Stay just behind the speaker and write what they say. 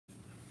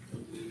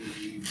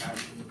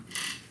Passion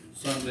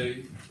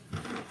Sunday,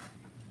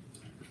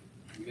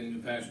 beginning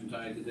of Passion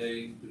Tide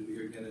today. Good to be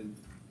here again in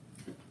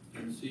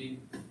Tennessee,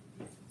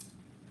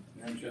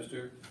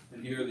 Manchester.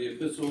 And here the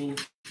epistle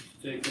is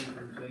taken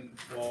from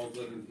St. Paul's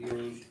letter to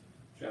Hebrews,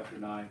 chapter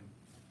 9.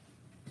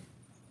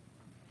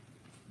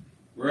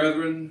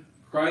 Brethren,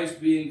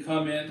 Christ being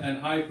come in and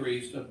high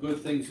priest of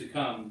good things to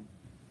come,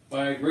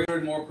 by a greater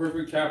and more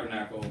perfect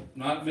tabernacle,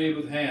 not made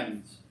with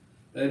hands,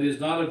 that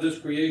is not of this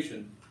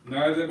creation,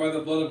 neither by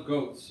the blood of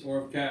goats or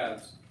of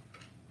calves,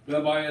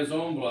 but by his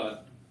own blood,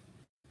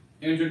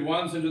 entered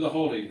once into the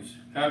holies,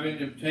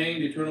 having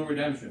obtained eternal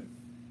redemption.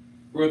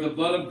 For the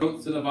blood of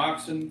goats and of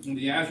oxen, and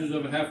the ashes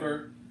of a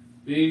heifer,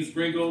 being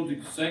sprinkled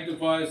to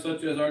sanctify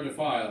such as are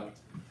defiled,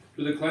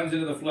 to the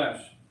cleansing of the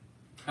flesh,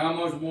 how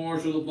much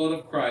more shall the blood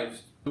of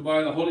Christ, who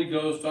by the Holy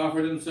Ghost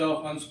offered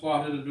himself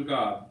unspotted unto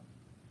God,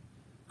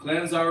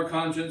 cleanse our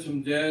conscience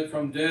from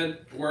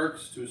dead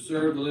works to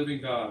serve the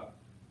living God.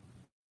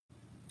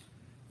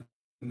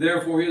 And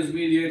therefore he is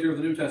mediator of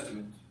the New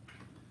Testament,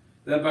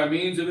 that by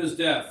means of his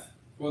death,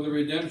 for the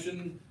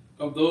redemption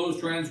of those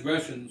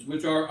transgressions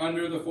which are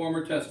under the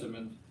former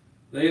testament,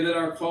 they that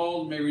are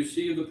called may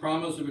receive the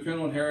promise of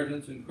eternal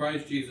inheritance in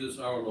Christ Jesus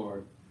our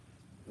Lord.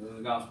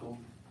 The Gospel,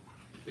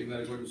 taking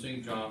that according to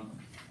St. John,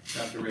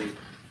 chapter 8.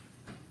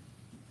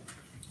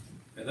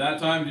 At that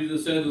time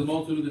Jesus said to the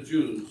multitude of the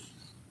Jews,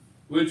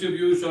 which of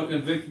you shall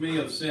convict me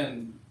of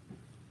sin?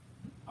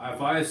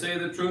 If I say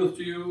the truth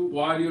to you,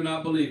 why do you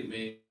not believe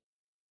me?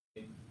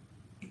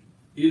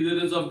 He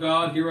that is of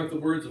God heareth the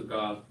words of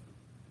God.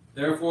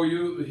 Therefore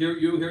you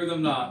hear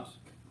them not,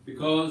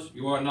 because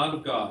you are not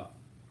of God.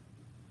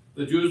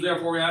 The Jews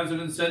therefore answered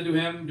and said to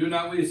him, do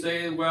not we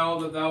say well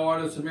that thou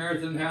art a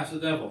Samaritan and hast a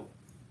devil?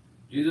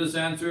 Jesus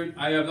answered,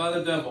 I have not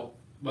a devil,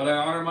 but I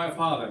honor my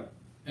Father,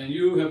 and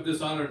you have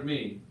dishonored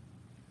me.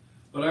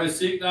 But I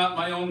seek not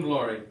my own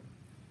glory.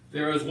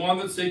 There is one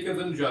that seeketh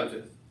and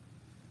judgeth.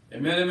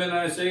 Amen, amen,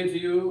 I say to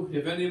you,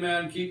 if any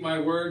man keep my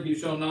word, he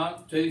shall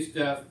not taste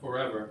death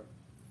forever.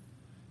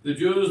 The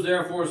Jews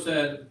therefore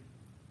said,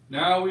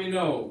 now we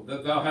know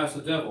that thou hast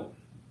a devil.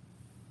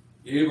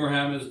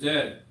 Abraham is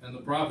dead, and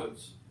the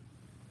prophets.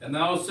 And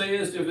thou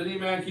sayest, if any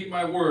man keep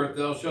my word,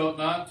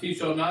 he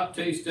shall not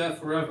taste death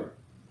forever.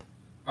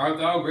 Art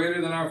thou greater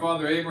than our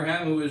father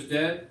Abraham, who is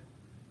dead?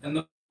 And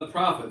the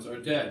prophets are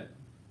dead.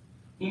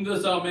 Whom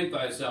dost thou make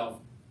thyself?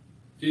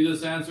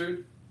 Jesus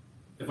answered,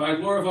 if I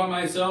glorify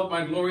myself,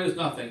 my glory is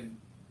nothing.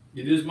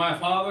 It is my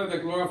Father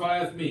that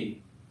glorifieth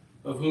me,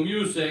 of whom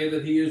you say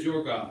that he is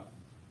your God.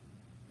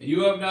 And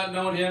you have not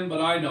known him,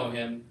 but I know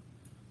him.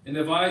 And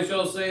if I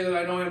shall say that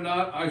I know him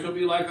not, I shall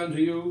be like unto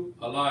you,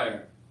 a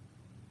liar.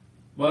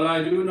 But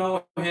I do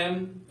know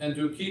him, and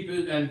do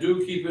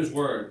keep his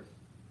word.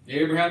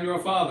 Abraham your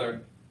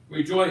father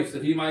rejoiced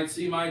that he might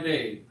see my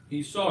day.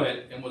 He saw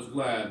it and was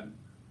glad.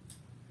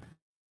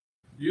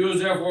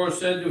 Jews therefore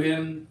said to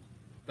him,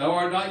 thou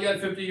art not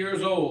yet 50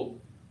 years old,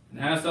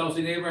 and hast thou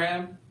seen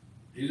Abraham?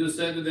 Jesus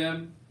said to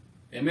them,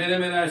 amen,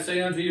 amen, I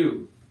say unto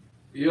you,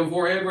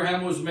 before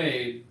Abraham was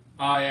made,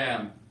 I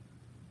am.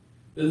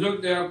 They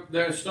took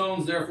their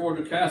stones therefore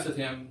to cast at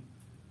him,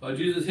 but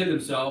Jesus hid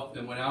himself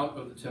and went out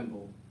of the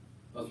temple.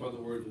 Thus are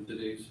the words of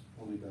today's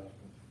Holy Gospel.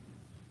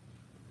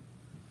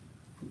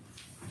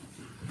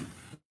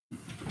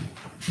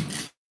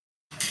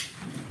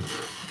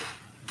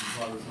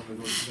 Father, Son, and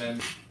Holy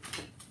Spirit.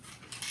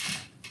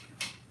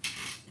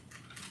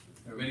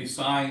 There are many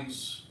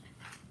signs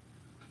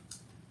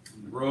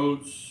on the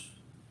roads,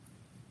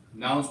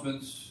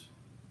 announcements,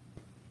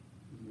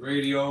 on the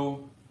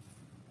radio,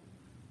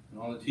 and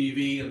on the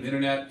TV and the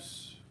internet.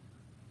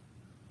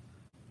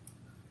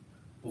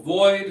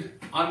 Avoid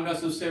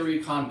unnecessary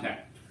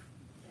contact.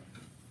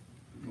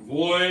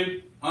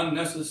 Avoid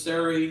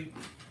unnecessary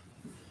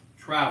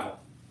travel.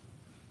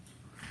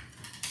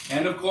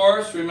 And of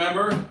course,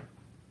 remember,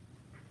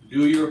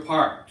 do your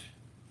part.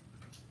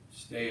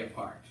 Stay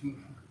apart.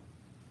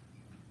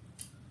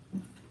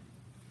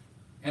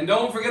 And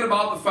don't forget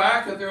about the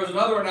fact that there is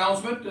another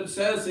announcement that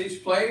says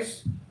each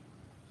place,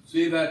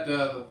 see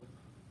that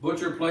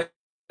butcher place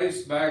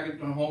back at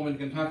home in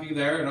Kentucky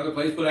there, another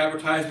place put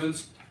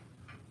advertisements,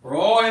 we're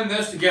all in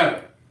this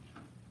together.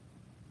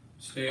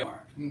 Stay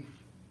apart.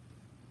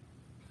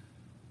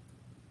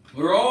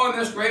 We're all in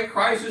this great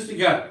crisis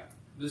together.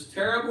 This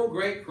terrible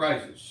great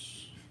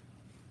crisis.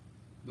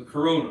 The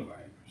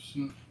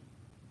coronavirus.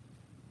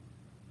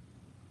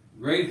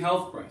 Great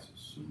health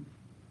crisis.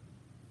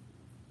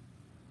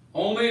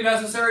 Only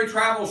necessary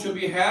travel should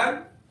be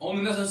had.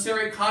 Only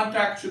necessary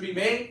contact should be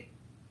made.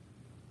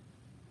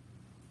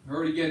 I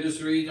heard again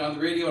just read on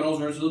the radio and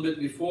also heard a little bit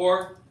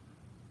before.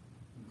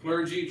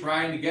 Clergy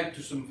trying to get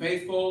to some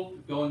faithful, to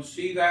go and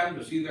see them,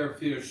 to see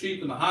their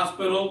sheep in the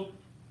hospital.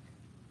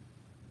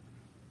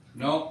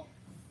 No.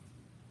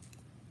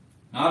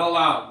 Not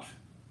allowed.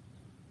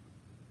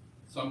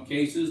 In some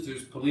cases,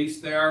 there's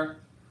police there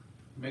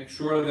to make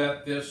sure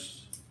that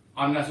this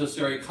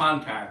unnecessary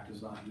contact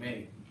is not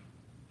made.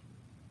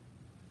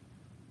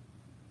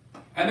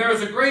 And there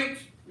is a great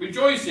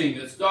rejoicing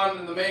that's done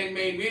in the main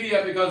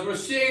media, because we're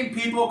seeing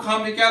people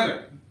come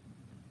together.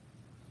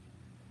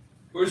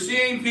 We're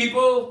seeing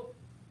people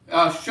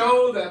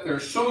show that their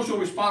social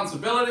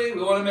responsibility.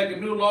 We want to make a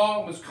new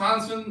law in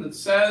Wisconsin that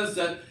says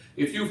that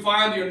if you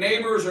find your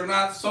neighbors are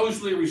not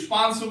socially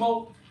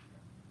responsible,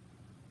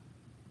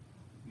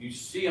 you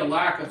see a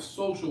lack of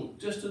social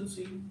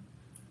distancing,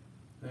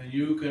 then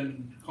you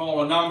can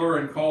call a number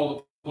and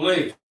call the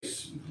police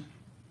to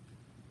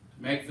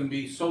make them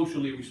be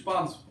socially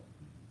responsible.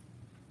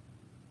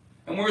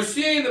 And we're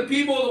seeing the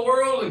people of the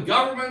world and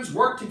governments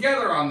work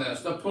together on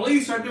this. The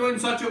police are doing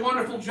such a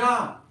wonderful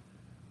job.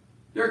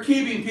 They're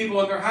keeping people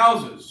in their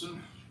houses.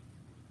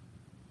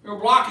 They're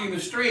blocking the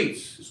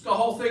streets. The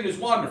whole thing is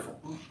wonderful.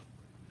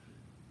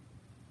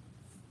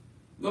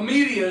 The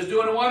media is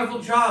doing a wonderful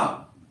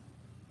job.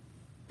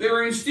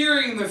 They're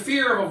instilling the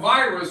fear of a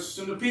virus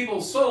into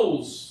people's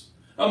souls,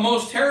 a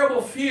most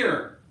terrible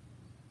fear.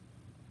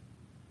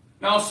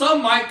 Now,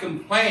 some might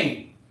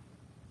complain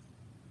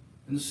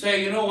and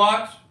say, you know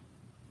what?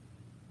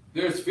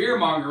 There's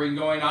fear-mongering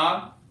going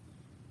on.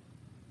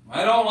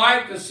 I don't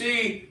like to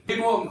see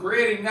people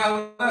creating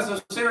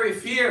unnecessary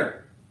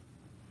fear.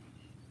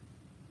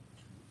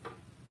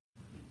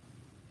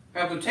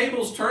 Have the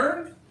tables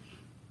turned?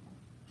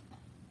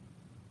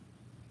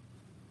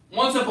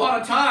 Once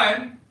upon a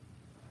time,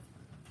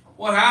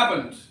 what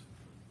happened?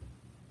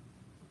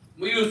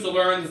 We used to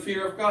learn the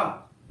fear of God.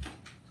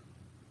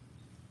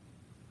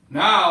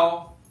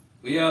 Now,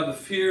 we have the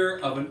fear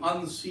of an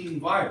unseen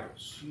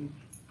virus.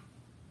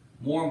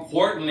 More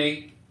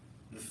importantly,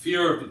 the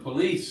fear of the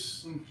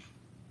police,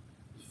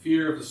 the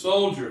fear of the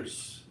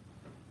soldiers,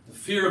 the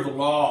fear of the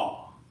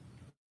law,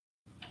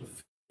 the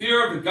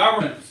fear of the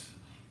government.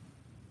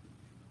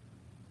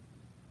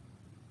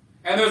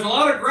 And there's a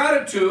lot of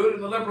gratitude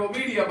in the liberal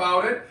media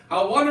about it,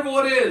 how wonderful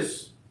it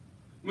is.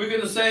 We're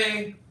going to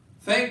say,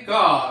 thank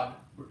God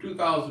for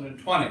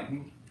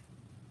 2020.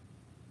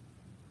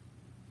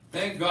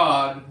 Thank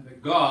God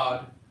that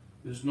God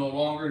is no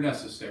longer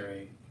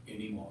necessary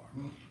anymore.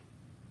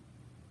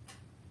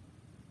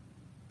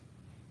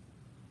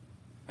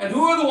 And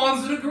who are the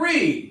ones that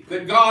agree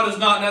that God is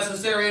not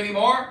necessary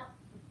anymore?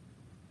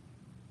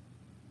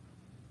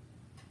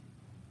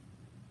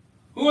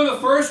 Who are the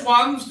first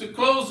ones to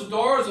close the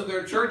doors of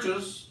their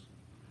churches,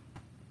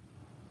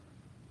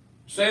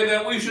 say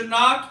that we should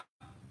not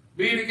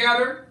be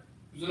together?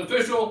 It was an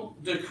official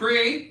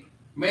decree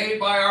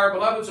made by our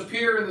beloved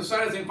superior in the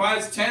Synod of St.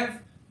 Pius X,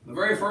 the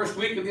very first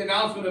week of the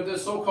announcement of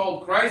this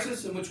so-called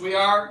crisis in which we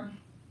are.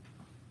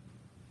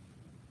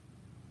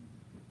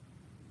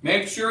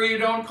 Make sure you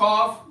don't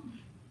cough.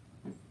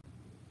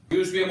 It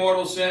used to be a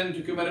mortal sin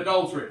to commit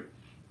adultery.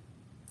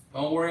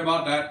 Don't worry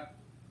about that.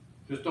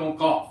 Just don't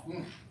cough.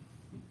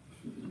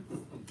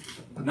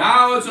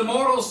 Now it's a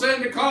mortal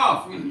sin to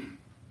cough. It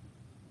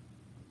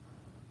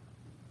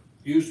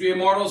used to be a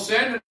mortal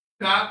sin to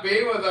not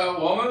be with a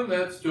woman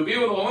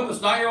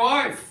that's not your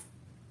wife.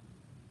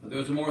 But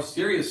there's a more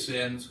serious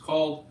sin. It's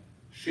called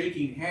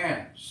shaking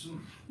hands.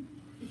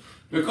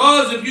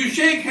 Because if you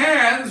shake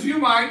hands, you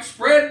might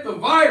spread the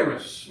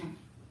virus.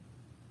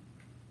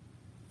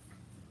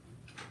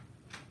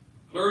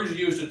 Clergy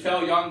used to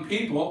tell young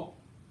people,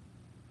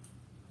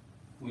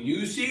 when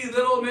you see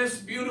little Miss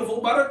Beautiful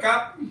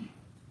Buttercup,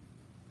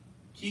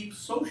 keep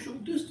social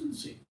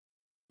distancing.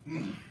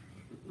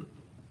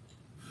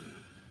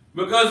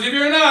 Because if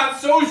you're not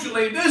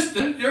socially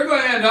distant, you're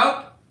going to end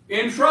up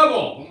in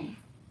trouble.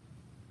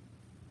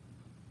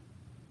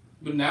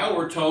 But now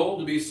we're told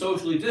to be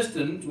socially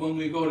distant when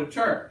we go to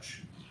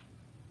church.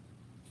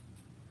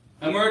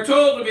 And we're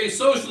told to be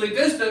socially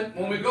distant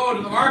when we go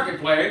to the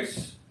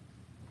marketplace.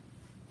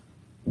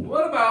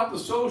 What about the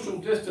social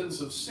distance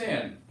of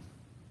sin?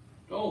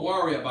 Don't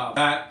worry about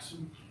that.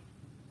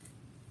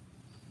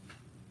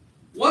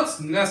 What's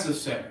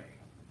necessary?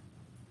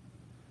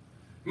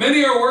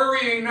 Many are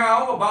worrying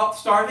now about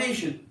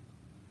starvation.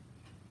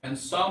 And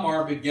some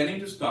are beginning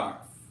to starve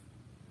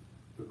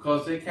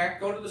because they can't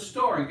go to the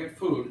store and get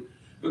food.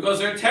 Because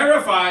they're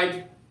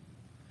terrified.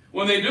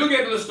 When they do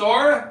get to the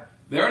store,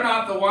 they're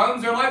not the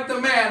ones. They're like the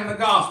man in the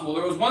gospel.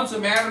 There was once a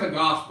man in the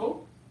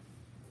gospel.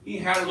 He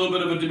had a little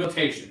bit of a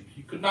debilitation.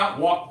 He could not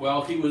walk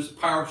well. He was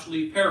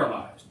partially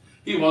paralyzed.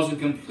 He wasn't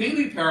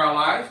completely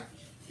paralyzed.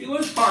 He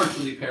was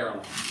partially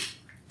paralyzed.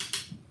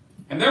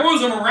 And there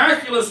was a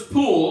miraculous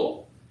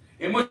pool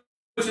in which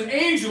an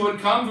angel would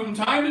come from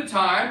time to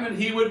time, and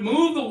he would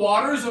move the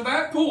waters of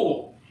that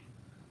pool.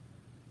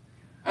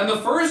 And the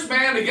first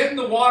man to get in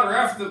the water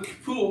after the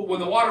pool, when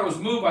the water was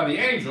moved by the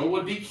angel,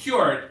 would be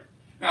cured.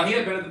 Now, he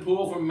had been in the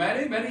pool for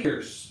many, many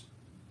years.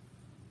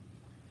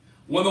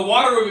 When the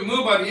water would be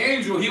moved by the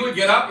angel, he would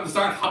get up and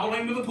start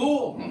hobbling to the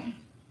pool.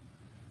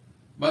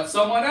 But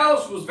someone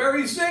else was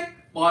very sick.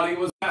 Body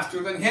was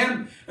faster than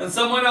him. And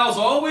someone else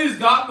always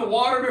got in the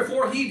water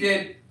before he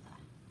did.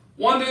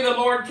 One day the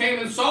Lord came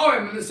and saw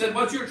him and said,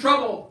 "What's your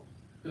trouble?"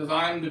 Because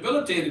I'm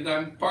debilitated.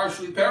 I'm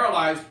partially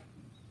paralyzed.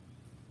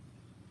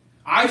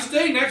 I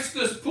stay next to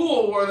this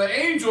pool where the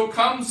angel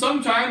comes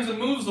sometimes and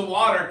moves the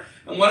water.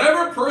 And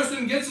whatever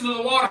person gets into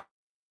the water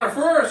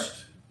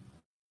first.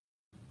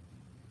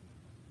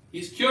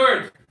 He's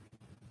cured.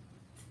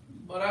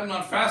 But I'm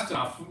not fast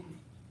enough.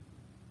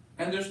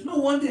 And there's no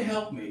one to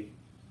help me.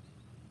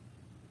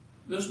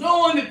 There's no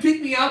one to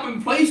pick me up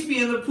and place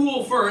me in the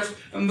pool first.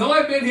 And though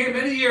I've been here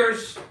many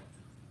years,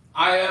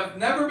 I have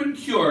never been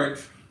cured.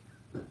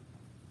 And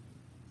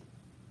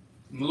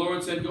the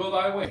Lord said, go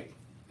thy way.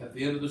 At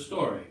the end of the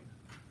story,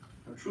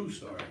 a true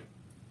story.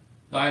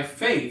 Thy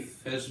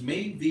faith has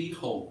made thee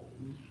whole.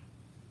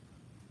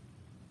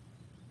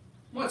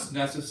 What's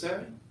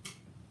necessary?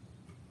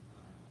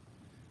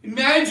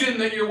 Imagine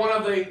that you're one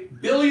of the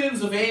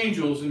billions of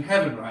angels in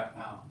heaven right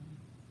now,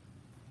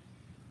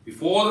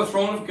 before the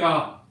throne of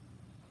God.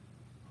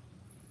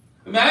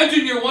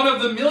 Imagine you're one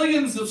of the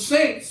millions of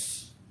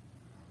saints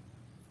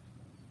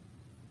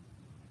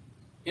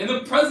in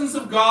the presence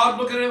of God,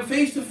 looking at him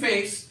face to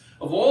face,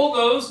 of all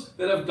those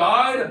that have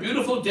died a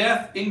beautiful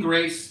death in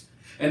grace,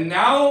 and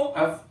now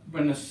have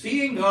been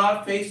seeing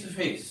God face to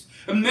face.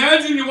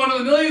 Imagine you're one of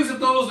the millions of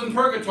those in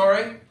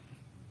purgatory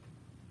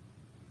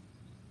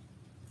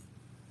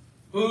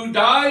who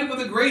died with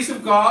the grace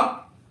of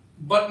God,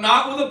 but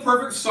not with a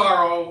perfect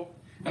sorrow,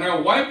 and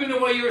are wiping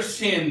away your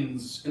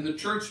sins in the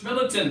church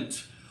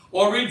militant,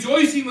 or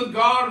rejoicing with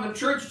God in the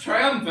church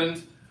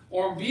triumphant,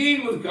 or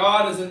being with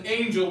God as an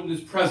angel in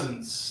his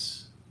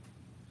presence.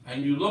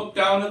 And you look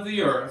down at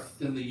the earth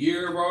in the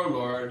year of our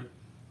Lord,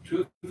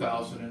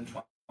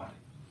 2020.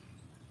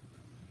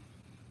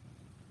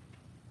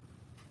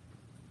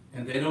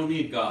 And they don't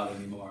need God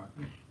anymore.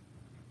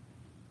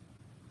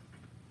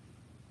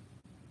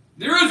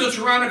 There is a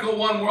tyrannical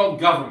one world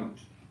government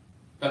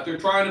that they're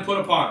trying to put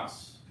upon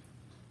us.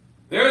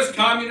 There's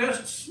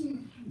communists,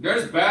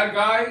 there's bad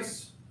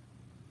guys,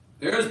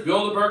 there's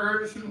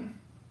Bilderbergers,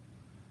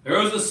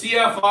 there's the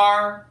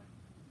CFR,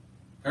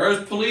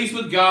 there's police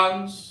with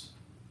guns,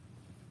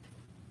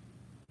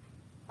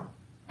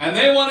 and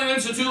they want to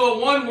institute a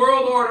one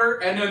world order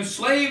and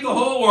enslave the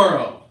whole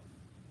world.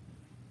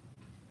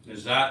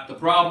 Is that the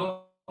problem?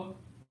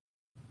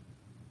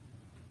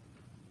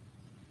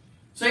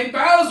 St.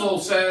 Basil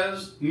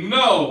says,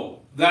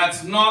 no,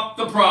 that's not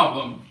the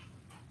problem.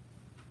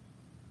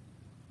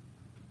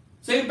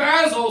 St.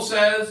 Basil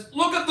says,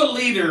 look at the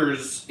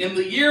leaders in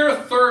the year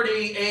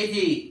 30 AD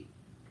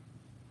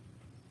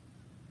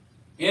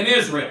in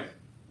Israel.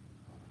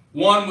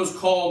 One was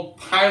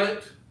called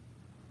Pilate.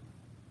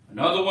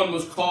 Another one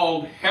was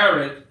called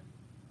Herod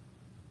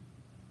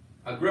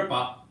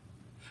Agrippa.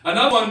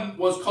 Another one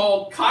was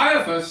called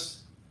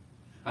Caiaphas.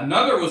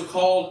 Another was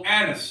called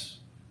Annas.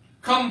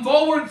 Come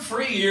forward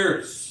 3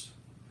 years.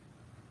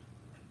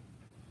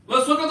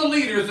 Let's look at the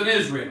leaders in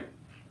Israel.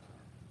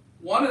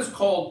 One is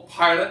called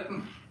Pilate.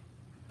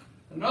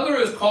 Another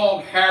is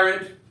called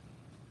Herod.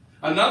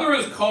 Another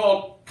is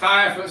called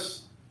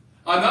Caiaphas.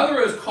 Another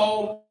is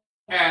called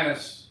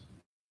Annas.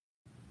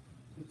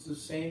 It's the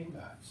same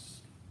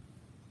guys.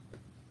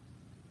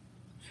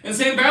 And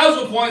St.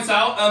 Basil points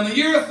out, in the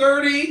year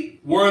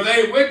 30, were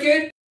they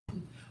wicked?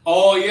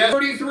 Oh yes.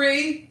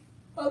 33,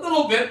 a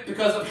little bit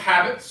because of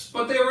habits,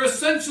 but they were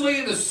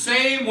essentially the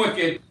same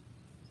wicked.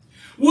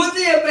 Would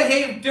they have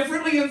behaved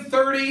differently in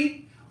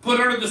 30, put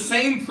under the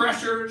same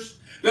pressures,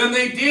 than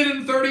they did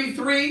in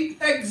 33?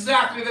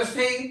 Exactly the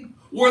same.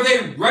 Were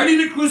they ready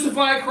to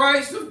crucify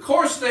Christ? Of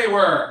course they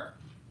were.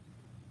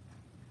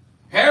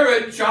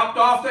 Herod chopped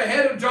off the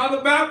head of John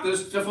the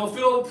Baptist to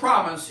fulfill the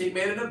promise he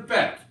made in a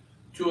bet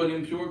to an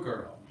impure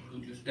girl who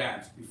just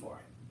danced before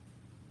him.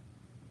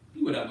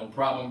 He would have no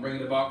problem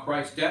bringing about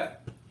Christ's death.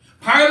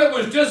 Pilate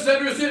was just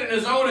interested in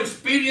his own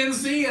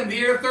expediency in the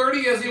year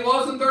 30 as he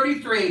was in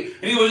 33,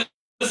 and he was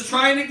just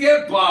trying to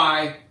get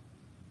by.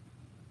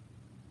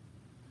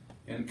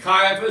 And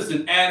Caiaphas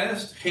and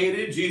Annas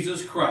hated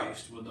Jesus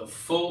Christ with the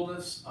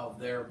fullness of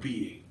their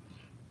being.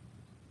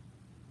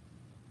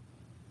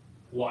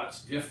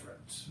 What's different?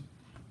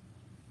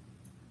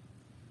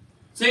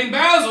 St.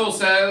 Basil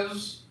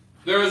says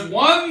there is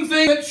one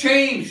thing that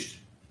changed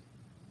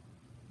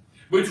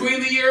between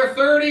the year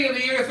 30 and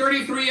the year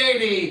 33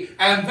 AD,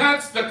 and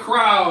that's the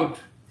crowd.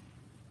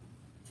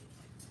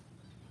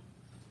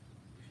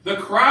 The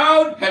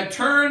crowd had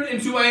turned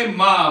into a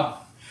mob.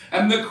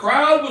 And the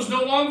crowd was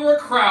no longer a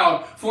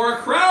crowd, for a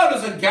crowd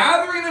is a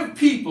gathering of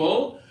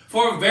people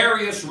for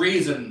various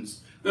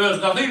reasons.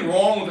 There's nothing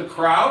wrong with a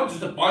crowd,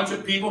 just a bunch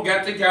of people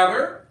get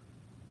together.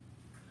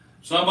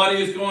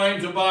 Somebody is going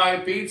to buy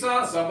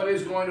pizza, somebody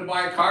is going to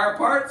buy car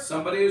parts,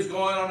 somebody is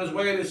going on his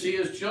way to see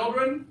his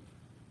children,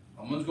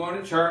 someone's going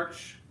to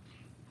church,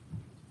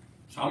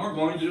 some are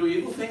going to do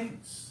evil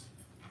things.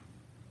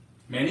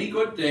 Many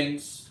good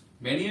things,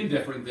 many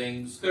indifferent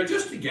things. They're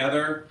just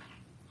together.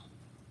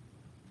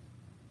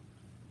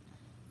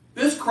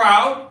 This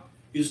crowd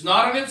is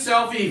not in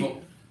itself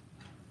evil.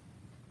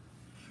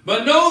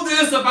 But know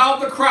this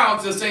about the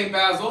crowd, says St.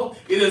 Basil.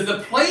 It is the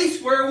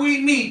place where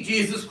we meet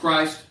Jesus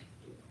Christ.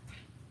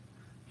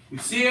 We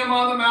see him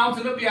on the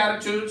mountain of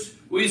Beatitudes.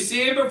 We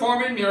see him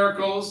performing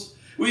miracles.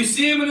 We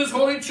see him in his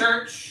holy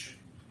church.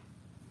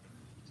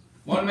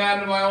 One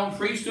man in my own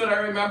priesthood,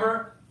 I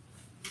remember,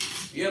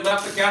 He had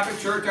left the Catholic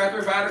Church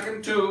after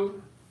Vatican II.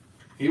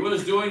 He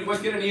was doing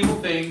wicked and evil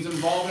things,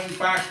 involved, in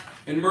fact,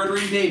 in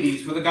murdering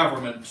babies for the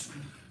government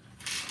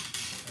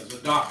as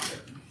a doctor,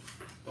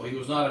 though he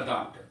was not a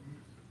doctor.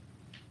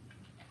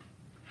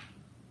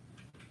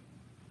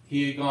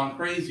 He had gone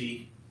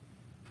crazy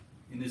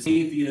in his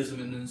atheism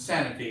and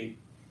insanity.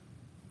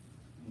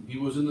 He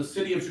was in the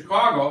city of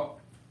Chicago,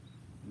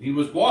 and he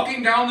was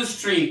walking down the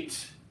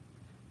street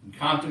and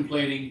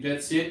contemplating,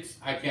 that's it,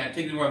 I can't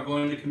take it anymore, I'm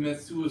going to commit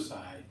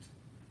suicide.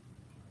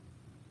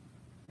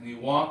 And he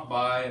walked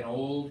by an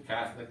old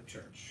Catholic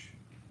church.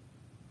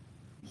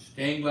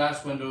 Stained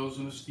glass windows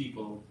and a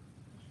steeple,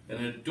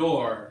 and a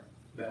door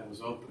that was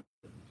open.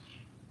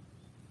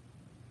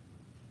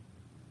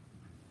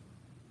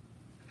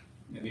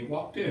 And he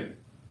walked in.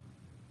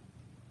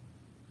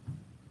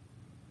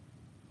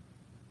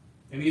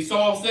 And he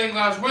saw stained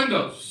glass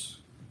windows.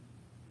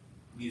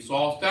 He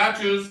saw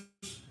statues.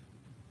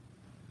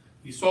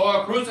 He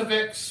saw a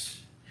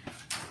crucifix.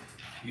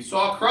 He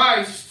saw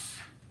Christ.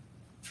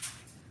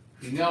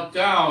 He knelt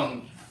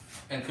down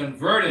and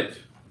converted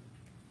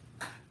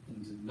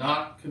and did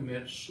not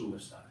commit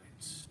suicide.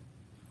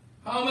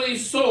 How many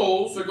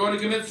souls are going to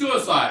commit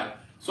suicide?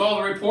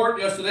 Saw the report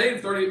yesterday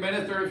in 30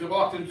 minutes. 30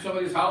 walked into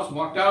somebody's house and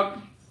walked out.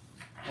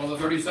 Well, the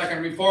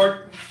 30-second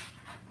report.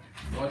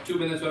 2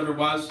 minutes, whatever it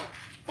was.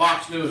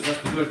 Fox News, that's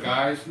the good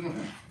guys. They're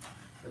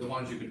the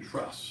ones you can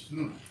trust.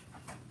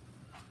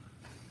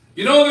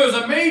 You know, there's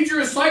a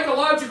major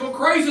psychological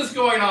crisis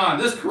going on.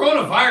 This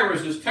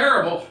coronavirus is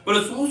terrible, but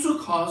it's also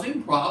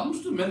causing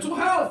problems to mental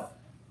health.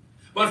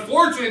 But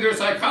fortunately, there are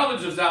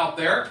psychologists out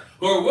there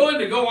who are willing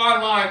to go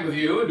online with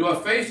you and do a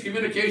face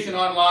communication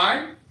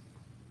online.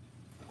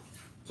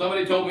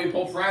 Somebody told me,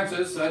 Pope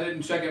Francis, I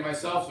didn't check it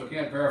myself, so I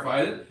can't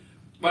verify it,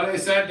 but they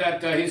said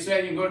that he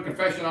said you can go to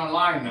confession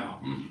online now.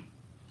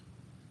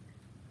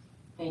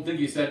 I don't think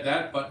he said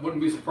that, but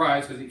wouldn't be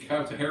surprised because he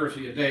counts a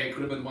heresy a day.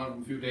 Could have been one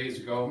from a few days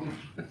ago.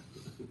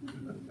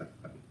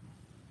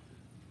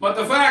 But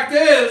the fact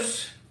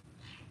is,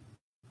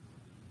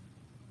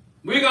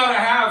 we got to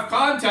have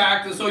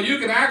contact, and so you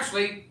can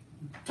actually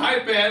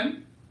type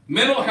in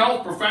mental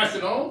health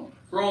professional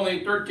for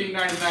only $13.99,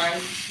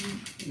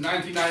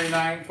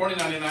 $19.99,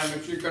 $20.99.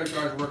 Make sure your credit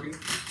card's working.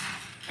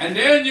 And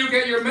then you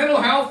get your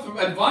mental health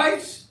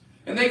advice,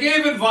 and they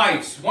gave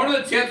advice. One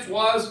of the tips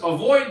was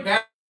avoid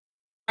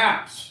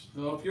naps.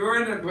 So if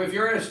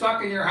you're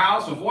stuck in your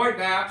house, avoid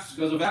naps,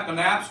 because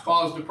naps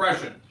cause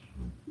depression.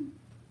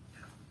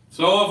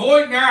 So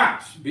avoid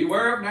naps.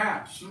 Beware of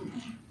naps.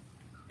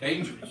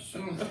 Dangerous.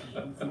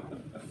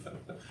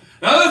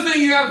 Another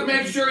thing you have to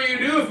make sure you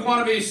do if you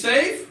want to be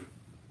safe,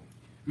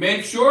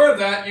 make sure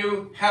that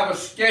you have a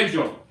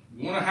schedule.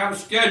 You want to have a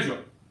schedule.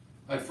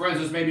 Like, for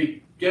instance,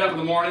 maybe get up in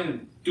the morning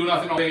and do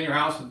nothing all day in your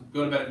house and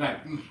go to bed at night.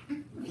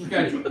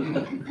 Schedule.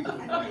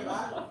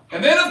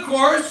 And then, of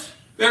course,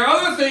 there are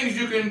other things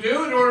you can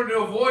do in order to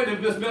avoid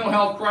this mental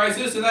health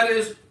crisis, and that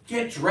is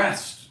get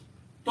dressed.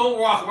 Don't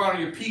walk around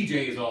in your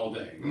PJs all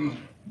day.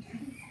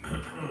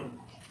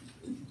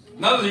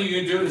 Another thing you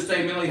can do to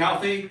stay mentally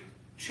healthy,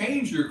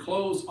 change your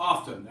clothes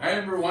often. I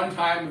remember one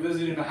time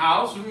visiting a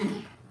house.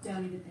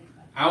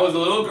 I was a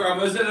little girl, I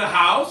visited a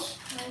house,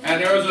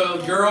 and there was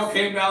a girl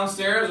came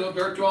downstairs, a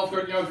 12,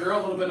 13-year-old girl,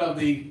 a little bit of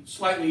the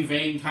slightly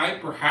vain type,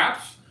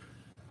 perhaps.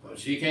 But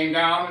she came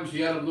down and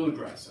she had a blue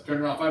dress. I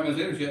turned around 5 minutes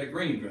later, she had a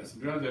green dress. I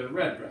turned around, she had a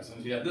red dress.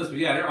 And she had this, but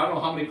yeah, I don't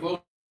know how many clothes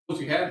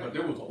she had, but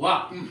there was a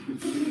lot.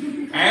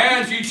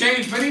 And she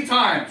changed many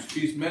times.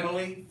 She's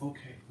mentally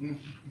okay.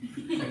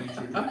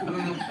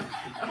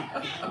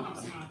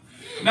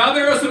 Now,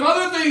 there are some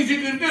other things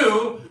you can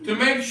do to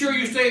make sure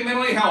you stay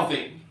mentally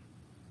healthy.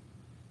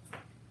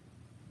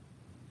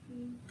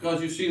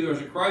 Because you see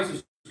there's a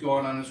crisis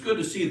going on. It's good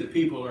to see that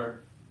people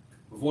are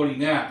avoiding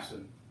naps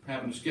and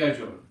having a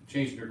schedule,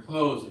 changing their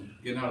clothes and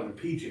getting out of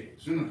their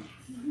PJs.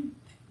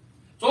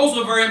 It's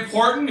also very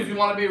important, if you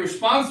want to be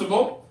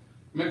responsible,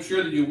 make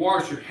sure that you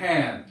wash your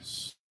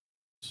hands.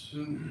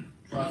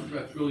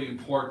 That's really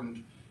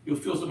important. You'll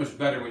feel so much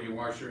better when you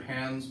wash your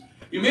hands.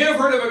 You may have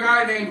heard of a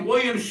guy named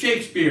William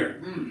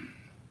Shakespeare.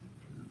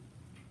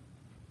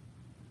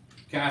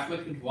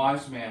 Catholic and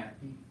wise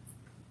man.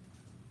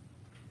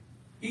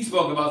 He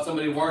spoke about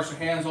somebody who washed their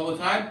hands all the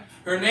time.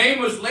 Her name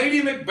was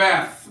Lady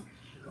Macbeth.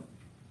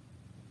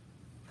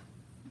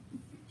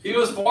 She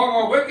was far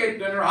more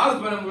wicked than her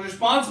husband and was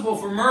responsible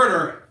for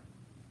murder.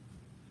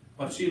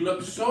 But she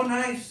looked so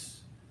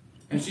nice.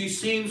 And she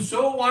seemed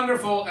so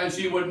wonderful, and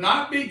she would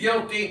not be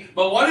guilty.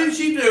 But what did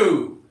she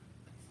do?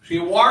 She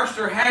washed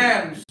her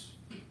hands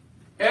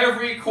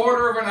every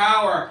quarter of an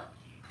hour.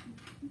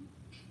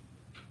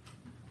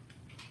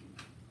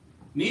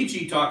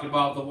 Nietzsche talked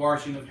about the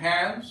washing of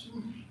hands.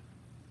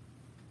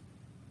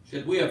 He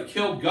said, we have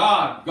killed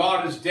God.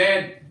 God is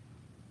dead.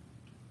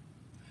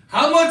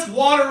 How much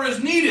water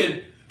is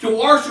needed to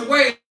wash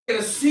away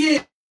the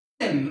sin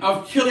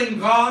of killing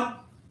God?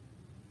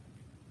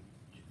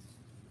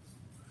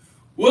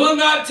 Will it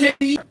not take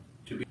years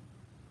to be a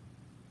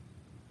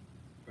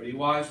pretty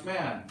wise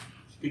man?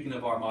 Speaking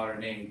of our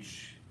modern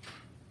age.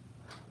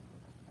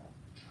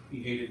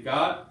 He hated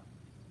God.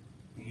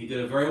 And he did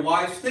a very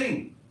wise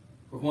thing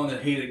for one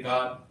that hated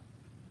God.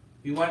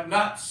 He went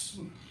nuts.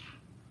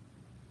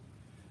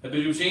 As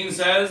Bishop Sheen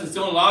says, it's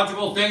the only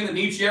logical thing that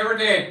Nietzsche ever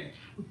did.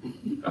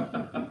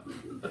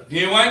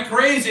 He went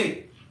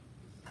crazy.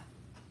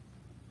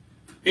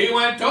 He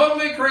went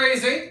totally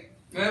crazy.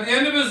 And at the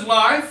end of his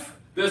life,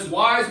 this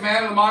wise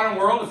man of the modern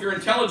world, if you're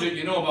intelligent,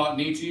 you know about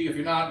Nietzsche. If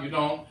you're not, you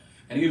don't.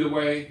 And either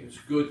way, it's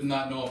good to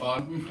not know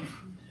about him.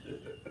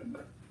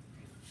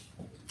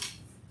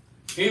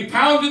 He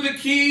pounded the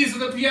keys of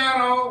the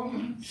piano,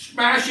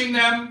 smashing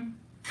them,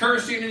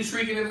 cursing and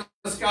shrieking in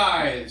the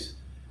skies.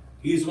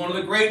 He's one of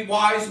the great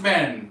wise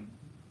men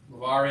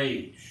of our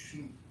age.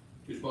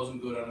 Just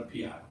wasn't good on a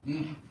piano.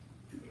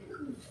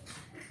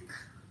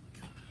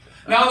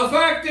 Now the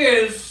fact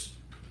is,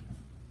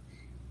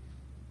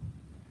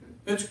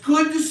 it's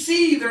good to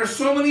see there are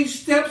so many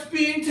steps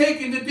being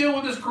taken to deal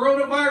with this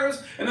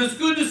coronavirus, and it's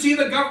good to see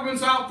the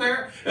governments out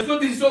there. It's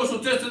good to see social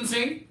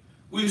distancing.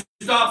 We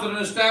stopped at an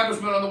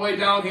establishment on the way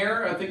down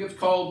here. I think it's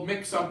called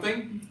Mix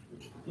something.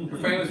 They're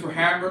famous for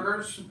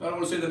hamburgers. I don't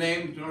want to say the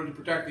name in order to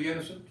protect the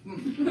innocent.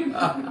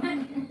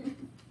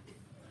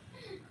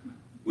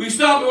 We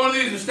stopped at one of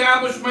these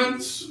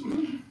establishments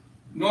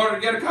in order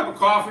to get a cup of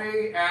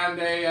coffee and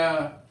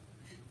a,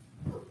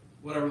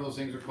 whatever those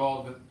things are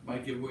called that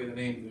might give away the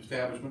name of the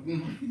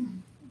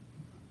establishment.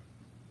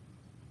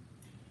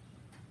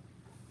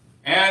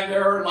 And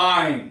there are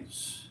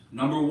lines.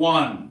 Number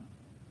 1,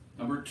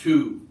 number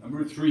 2,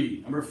 number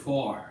 3, number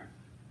 4.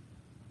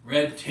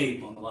 Red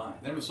tape on the line.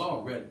 Never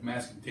saw red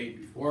masking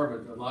tape before,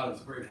 but a lot of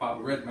it's very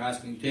popular. Red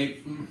masking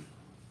tape.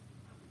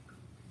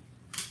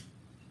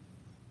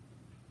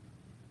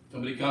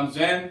 Somebody comes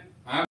in.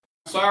 I'm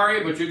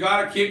sorry, but you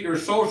got to keep your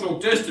social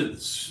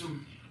distance.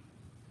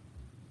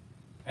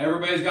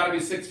 Everybody's got to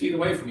be 6 feet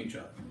away from each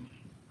other.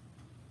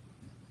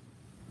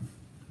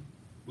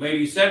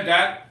 Lady said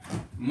that.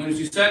 And when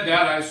she said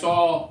that, I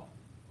saw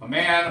a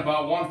man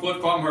about 1 foot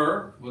from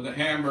her with a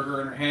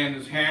hamburger in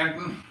his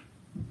hand.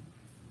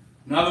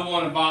 Another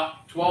one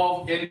about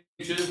 12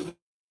 inches,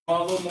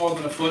 a little more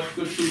than a foot,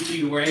 good 2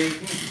 feet away.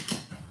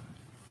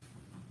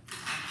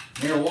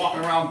 They were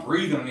walking around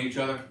breathing on each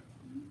other.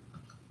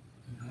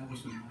 And that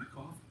was my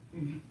cough.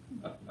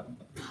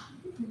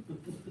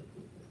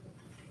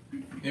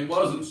 It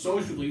wasn't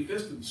socially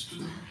distanced.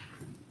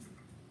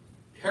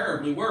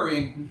 Terribly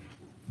worrying.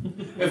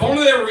 If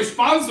only they were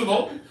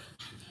responsible.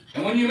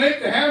 And when you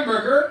make the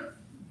hamburger,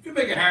 you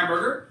make a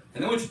hamburger.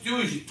 And then what you do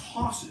is you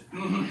toss it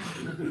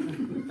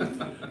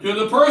to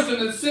the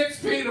person that's 6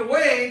 feet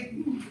away,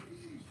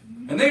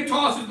 and they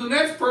toss it to the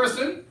next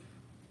person,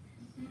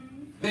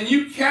 then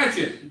you catch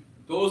it.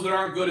 Those that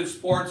aren't good at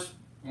sports,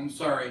 I'm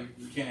sorry,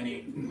 you can't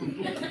eat.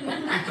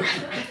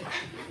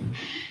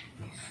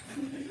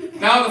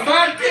 Now the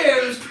fact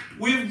is,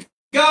 we've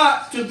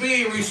got to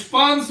be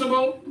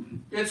responsible.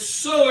 It's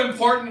so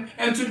important,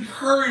 and it's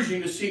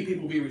encouraging to see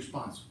people be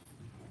responsible.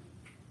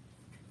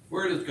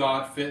 Where does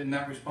God fit in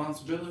that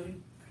responsibility?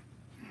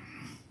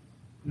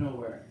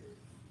 Nowhere.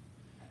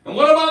 And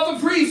what about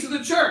the priests of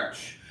the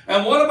church?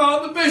 And what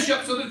about the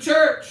bishops of the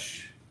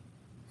church?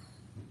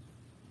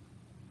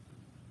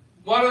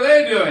 What are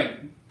they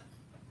doing?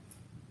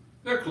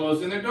 They're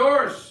closing their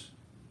doors.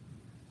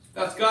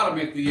 That's got to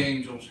make the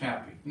angels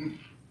happy.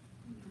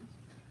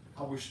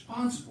 How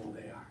responsible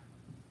they are.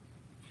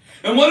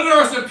 And what did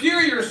our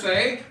superiors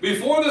say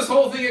before this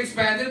whole thing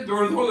expanded? There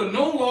were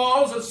no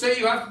laws that say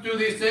you have to do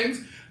these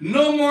things.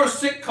 No more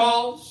sick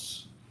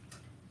calls.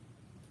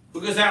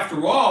 Because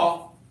after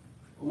all,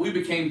 we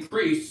became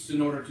priests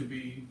in order to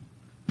be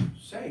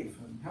safe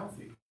and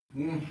healthy.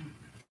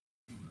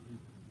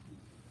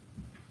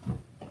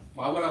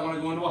 Why would I want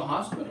to go into a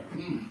hospital?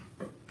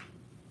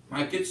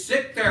 Might get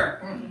sick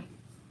there.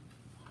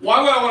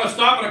 Why would I want to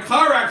stop in a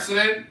car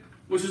accident,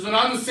 which is an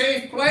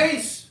unsafe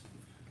place?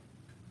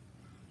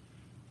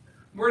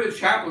 Where did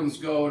chaplains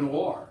go in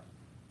war?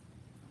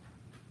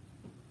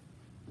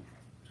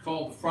 It's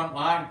called the front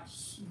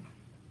lines.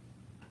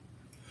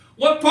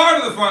 What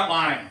part of the front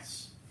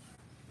lines?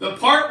 The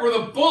part where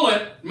the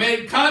bullet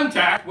made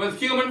contact with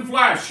human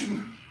flesh.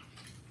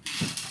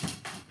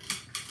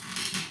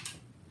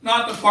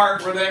 Not the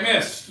part where they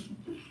missed.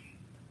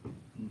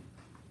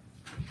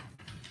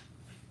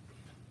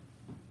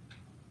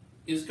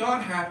 Is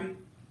God happy?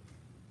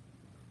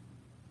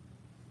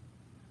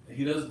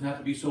 He doesn't have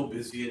to be so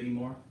busy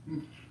anymore.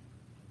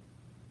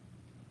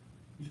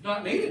 He's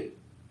not needed.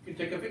 He can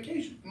take a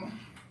vacation.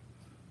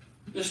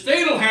 The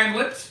state will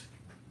handle it.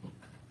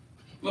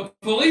 The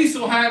police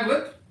will handle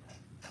it.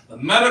 The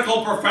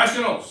medical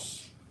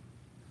professionals.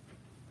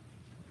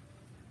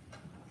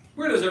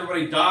 Where does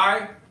everybody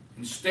die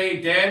and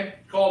stay dead?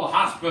 Called a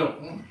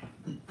hospital.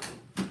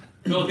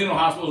 Filipino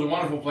hospitals are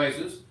wonderful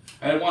places.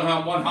 I had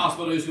one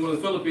hospital in the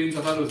Philippines.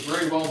 I thought it was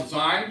very well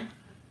designed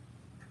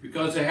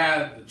because they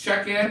had the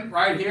check-in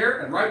right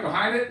here, and right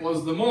behind it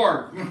was the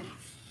morgue.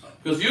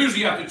 Because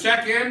usually you have to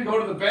check in, go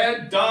to the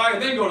bed, die,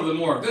 and then go to the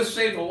morgue. This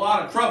saved a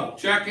lot of trouble.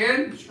 Check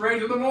in, straight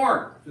to the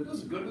morgue. This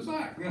is a good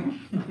design.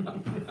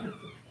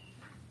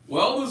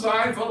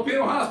 well-designed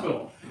Filipino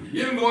hospital.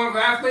 You can go into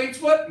the athlete's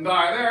foot and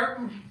die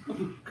there.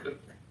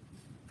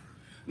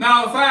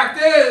 Now, the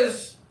fact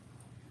is,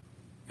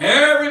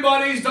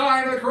 everybody's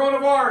dying of the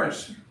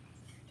coronavirus.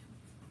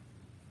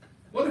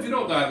 What if you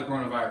don't die of the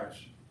coronavirus?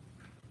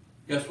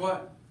 Guess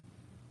what?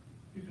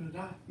 You're going to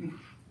die.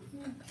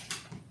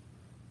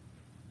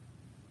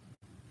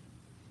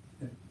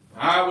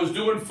 I was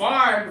doing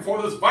fine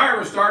before this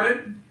virus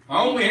started.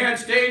 I only had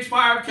stage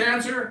 5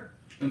 cancer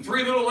and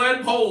 3 little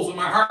lead holes in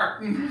my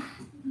heart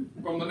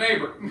from the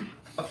neighbor.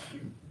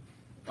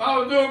 I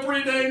was doing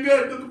pretty dang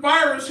good, but the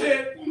virus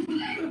hit. I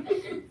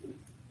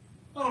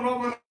don't know if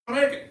I'm going to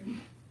make it.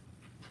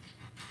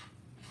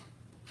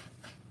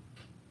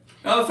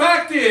 Now the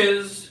fact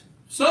is,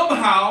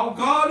 somehow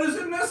God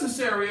isn't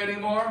necessary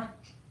anymore.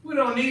 We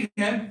don't need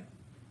Him.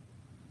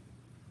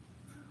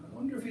 I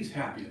wonder if He's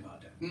happy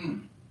about that.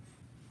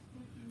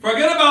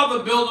 Forget about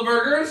the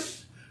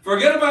Bilderbergers.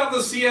 Forget about the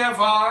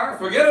CFR.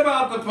 Forget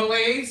about the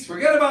police.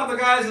 Forget about the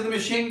guys with the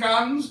machine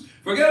guns.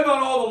 Forget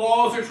about all the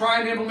laws they're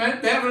trying to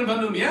implement. They haven't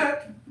implemented them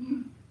yet.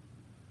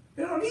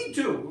 They don't need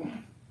to.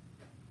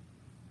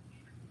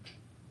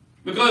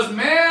 Because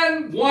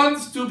man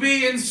wants to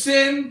be in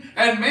sin,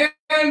 and man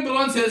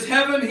wants his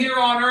heaven here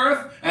on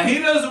earth, and he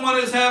doesn't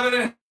want his heaven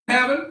in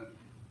heaven.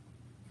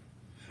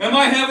 And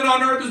my heaven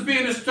on earth is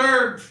being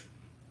disturbed.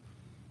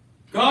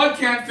 God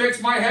can't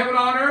fix my heaven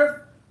on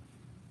earth,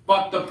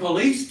 but the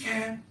police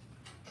can.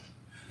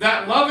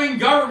 That loving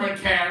government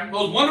can.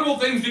 Those wonderful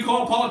things you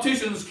call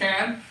politicians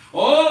can.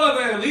 All of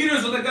the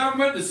leaders of the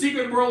government, the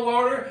secret world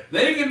order,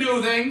 they can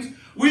do things.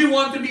 We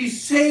want to be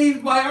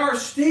saved by our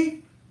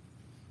state.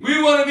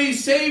 We want to be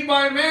saved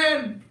by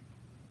man.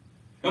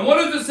 And what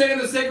does it say in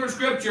the sacred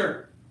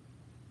scripture?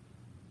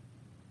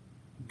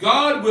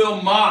 God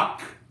will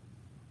mock.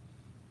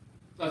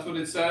 That's what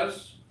it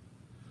says.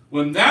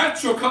 When that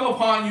shall come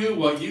upon you,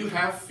 what you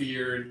have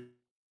feared.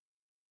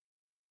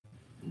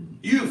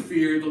 You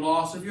feared the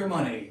loss of your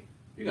money.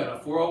 You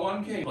got a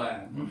 401k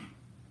plan.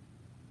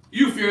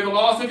 You fear the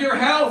loss of your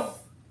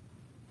health.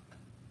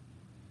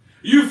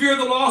 You fear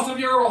the loss of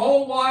your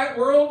whole wide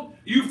world.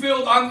 You fear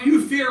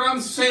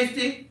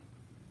unsafety.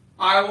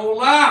 I will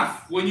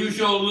laugh when you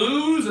shall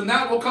lose, and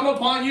that will come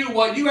upon you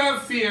what you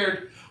have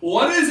feared.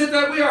 What is it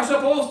that we are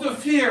supposed to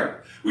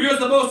fear? We are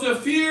supposed to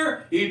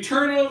fear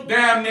eternal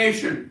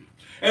damnation.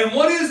 And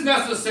what is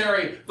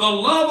necessary? The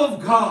love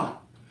of God.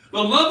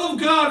 The love of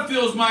God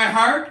fills my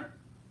heart.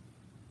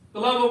 The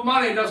love of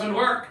money doesn't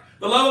work.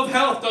 The love of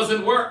health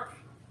doesn't work.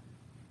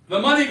 The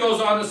money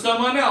goes on to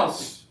someone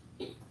else.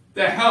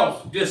 The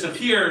health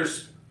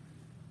disappears.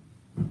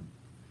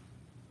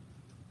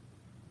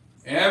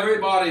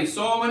 Everybody,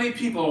 so many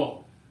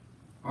people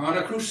are on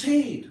a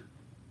crusade.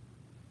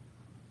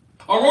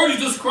 Our Lord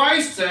Jesus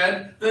Christ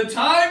said, the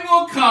time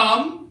will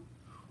come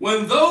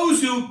when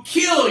those who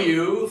kill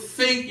you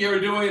think you're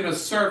doing a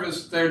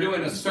service, they're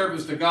doing a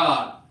service to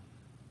God.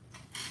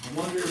 I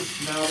wonder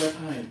if now the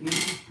time.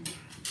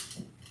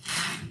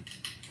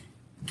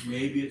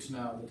 Maybe it's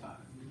now the time.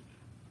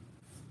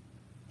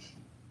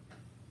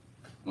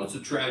 What's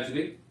a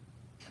tragedy?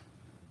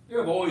 There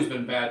have always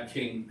been bad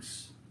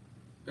kings.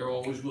 There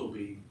always will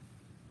be.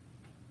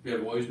 There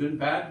have always been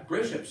bad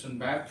bishops and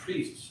bad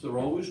priests. There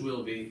always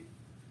will be.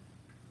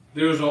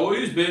 There's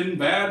always been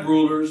bad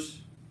rulers,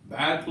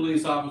 bad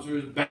police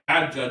officers,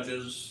 bad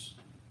judges.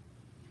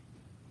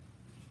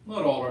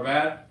 Not all are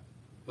bad,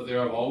 but there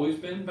have always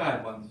been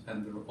bad ones,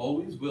 and there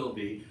always will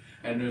be.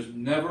 And there's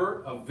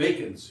never a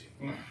vacancy.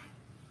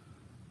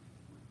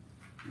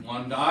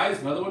 One dies,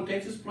 another one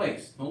takes his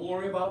place. Don't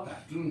worry about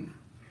that.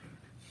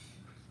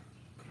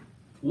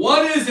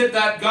 What is it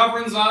that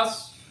governs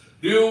us?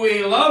 Do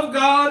we love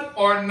God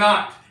or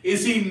not?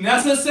 Is He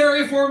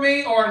necessary for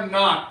me or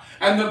not?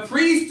 And the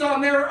priests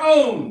on their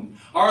own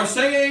are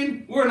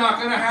saying, we're not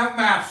going to have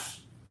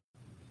Mass.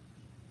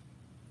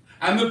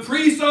 And the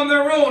priests on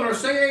their own are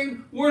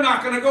saying, we're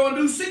not going to go and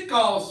do sick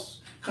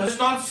calls because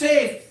it's not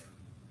safe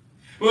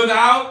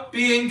without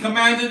being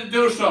commanded to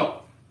do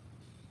so.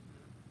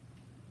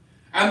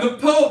 And the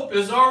Pope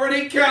has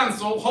already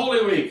canceled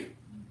Holy Week.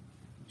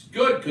 It's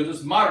good because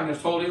it's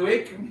modernist Holy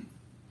Week.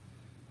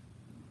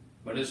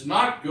 But it's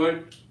not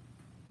good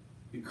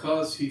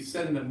because he's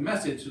sending a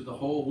message to the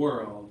whole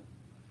world.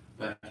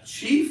 The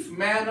chief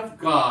man of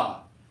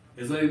God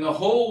is letting the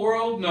whole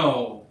world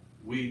know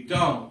we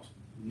don't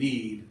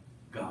need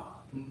God.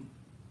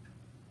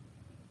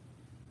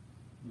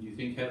 You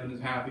think heaven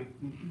is happy?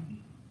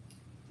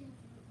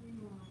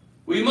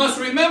 We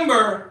must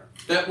remember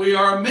that we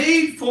are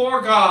made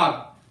for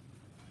God.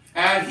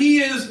 And He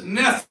is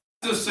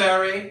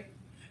necessary.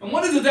 And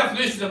what is the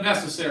definition of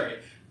necessary?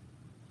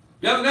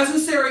 You have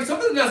necessary,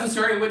 something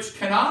necessary which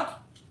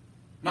cannot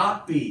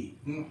not be.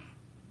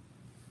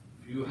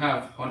 If you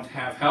want to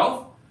have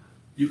health,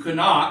 you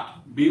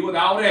cannot be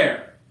without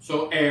air.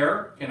 So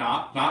air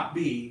cannot not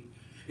be.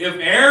 If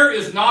air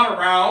is not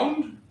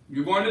around,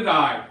 you're going to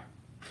die.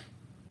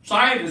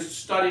 Scientists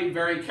studied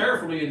very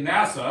carefully in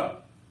NASA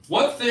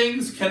what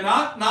things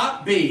cannot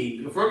not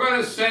be. If we're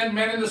going to send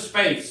men into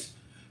space,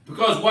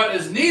 Because what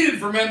is needed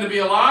for men to be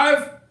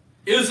alive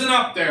isn't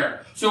up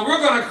there. So we're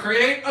going to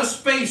create a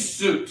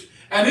spacesuit.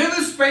 And in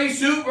the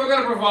spacesuit, we're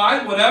going to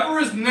provide whatever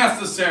is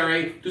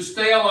necessary to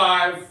stay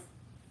alive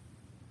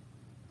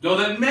so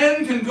that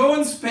men can go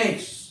in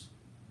space.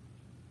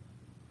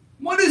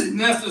 What is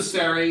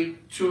necessary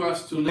to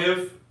us to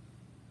live?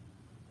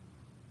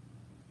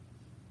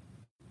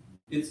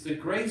 It's the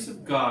grace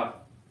of God.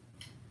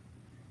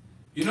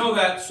 You know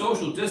that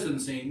social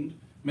distancing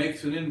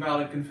makes an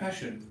invalid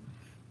confession.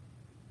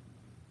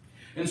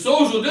 And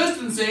social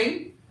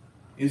distancing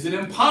is an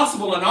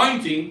impossible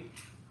anointing.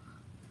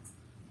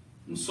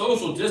 And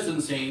social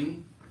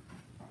distancing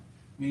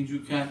means you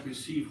can't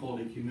receive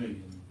Holy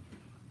Communion.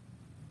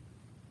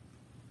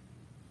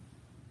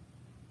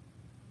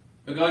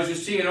 Because you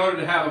see, in order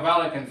to have a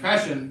valid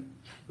confession,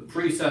 the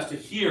priest has to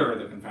hear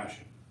the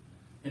confession.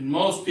 And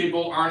most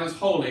people aren't as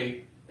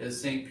holy as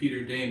St.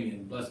 Peter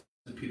Damian, blessed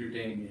Peter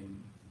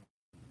Damian.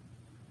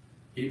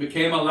 He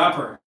became a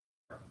leper.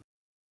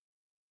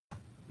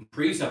 The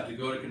priests have to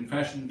go to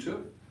confession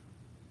too.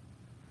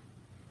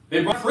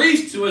 They brought a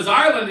priest to his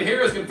island to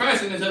hear his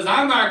confession. He says,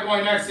 I'm not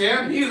going next to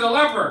him. He's a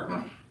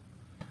leper.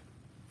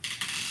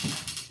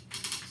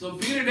 So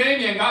Peter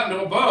Damian got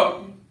into a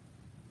boat,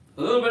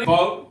 a little bitty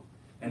boat,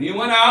 and he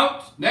went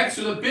out next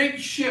to the big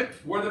ship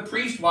where the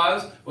priest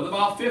was with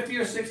about 50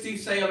 or 60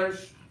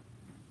 sailors,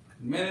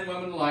 men and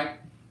women alike.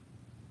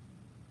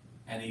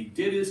 And he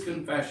did his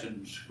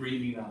confession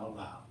screaming out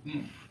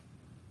loud.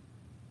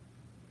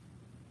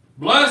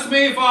 Bless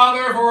me,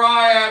 Father, for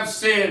I have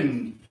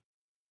sinned.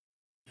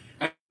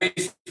 And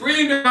he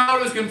screamed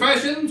out his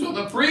confession so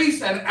the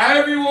priest and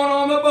everyone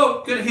on the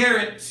boat could hear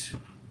it.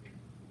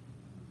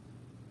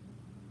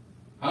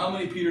 How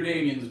many Peter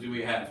Damians do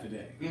we have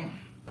today?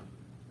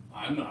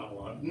 I'm not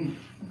one.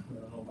 I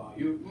don't know about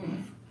you.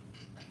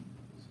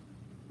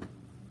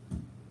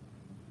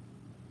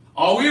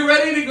 Are we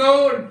ready to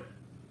go and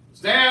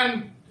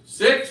stand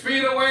 6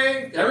 feet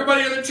away?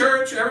 Everybody in the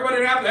church, everybody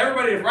in Apple,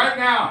 everybody right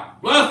now.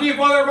 Bless me,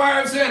 Father, if I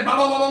have sinned. Blah,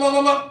 blah, blah, blah,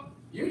 blah, blah.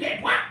 You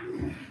did what?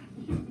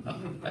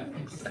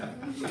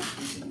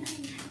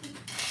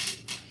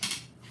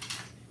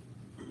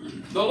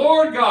 The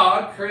Lord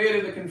God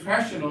created the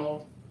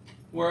confessional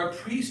where a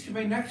priest can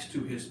be next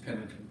to his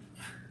penitent.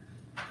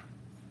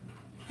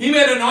 He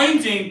made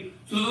anointing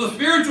so that the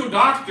spiritual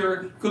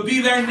doctor could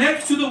be there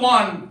next to the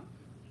one.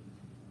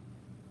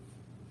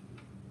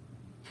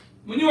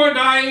 When you are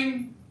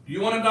dying, do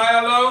you want to die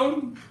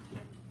alone?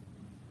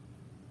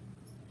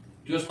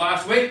 Just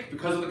last week,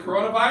 because of the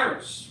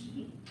coronavirus,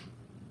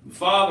 the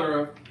father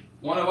of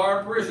one of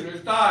our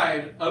parishioners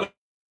died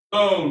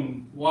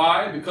alone.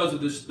 Why? Because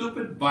of this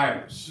stupid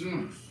virus.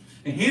 And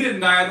he didn't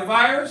die of the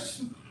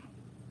virus.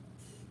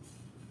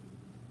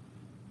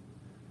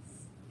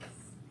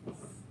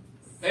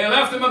 They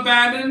left him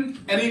abandoned,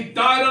 and he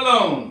died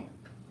alone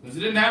because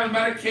he didn't have his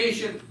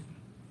medication.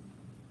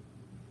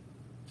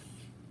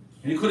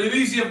 And he could have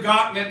easily have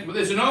gotten it, but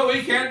they said, no,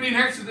 we can't be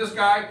next to this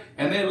guy,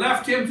 and they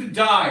left him to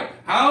die.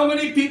 How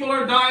many people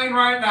are dying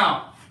right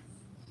now?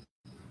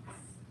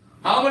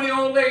 How many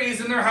old ladies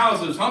in their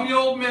houses? How many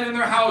old men in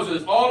their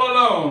houses, all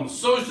alone,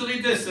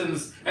 socially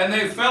distanced, and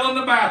they fell in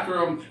the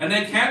bathroom, and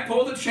they can't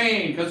pull the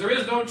chain because there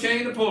is no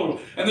chain to pull,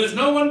 and there's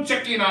no one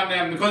checking on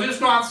them because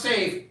it's not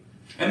safe.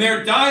 And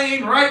they're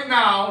dying right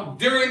now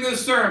during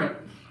this sermon.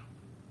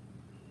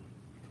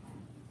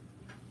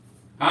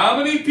 How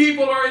many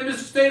people are in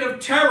this state of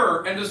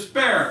terror and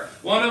despair?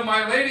 One of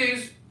my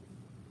ladies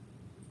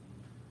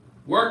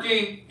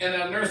working in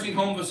a nursing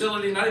home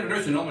facility, not even a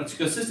nursing home, it's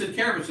an assisted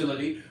care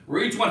facility,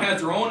 where each one has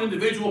their own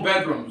individual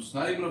bedrooms,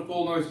 not even a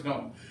full nursing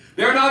home.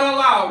 They're not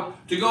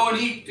allowed to go and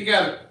eat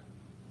together.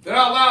 They're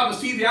not allowed to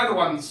see the other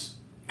ones.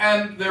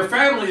 And their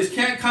families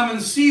can't come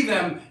and see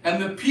them.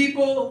 And the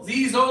people,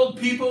 these old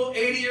people,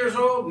 80 years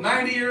old,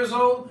 90 years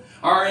old,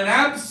 are in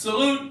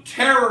absolute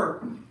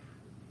terror.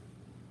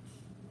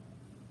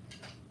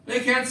 They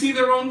can't see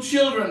their own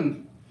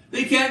children.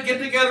 They can't get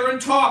together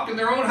and talk in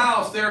their own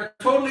house. They're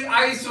totally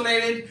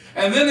isolated.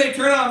 And then they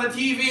turn on the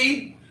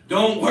TV.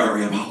 Don't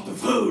worry about the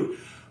food,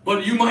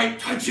 but you might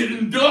touch it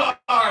and die.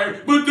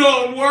 But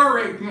don't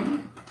worry.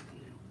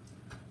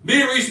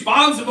 Be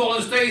responsible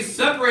and stay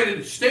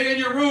separated. Stay in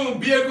your room.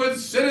 Be a good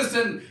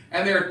citizen.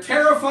 And they're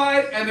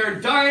terrified and they're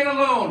dying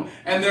alone.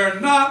 And they're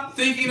not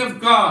thinking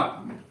of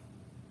God.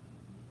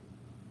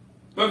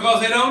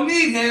 Because they don't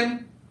need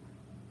Him.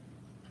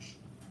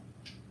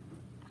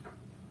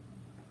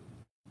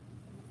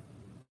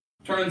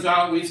 Turns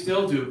out we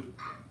still do.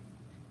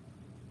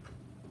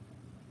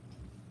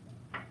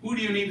 Who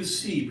do you need to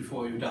see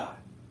before you die?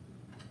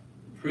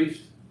 The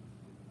priest?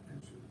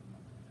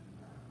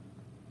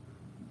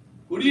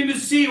 Who do you need to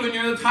see when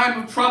you're in a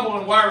time of trouble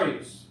and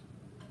worries?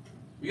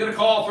 You get a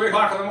call 3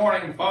 o'clock in the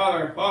morning.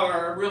 Father,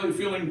 I'm really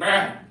feeling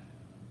bad.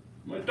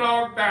 My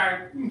dog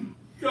died. You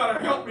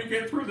gotta help me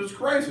get through this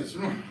crisis.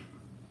 All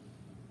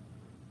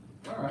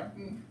right.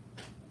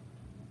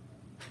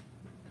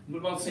 What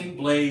about St.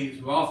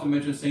 Blaise? We often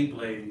mention St.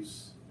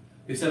 Blaise.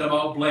 They said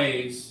about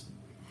Blaise,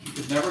 he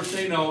could never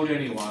say no to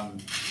anyone.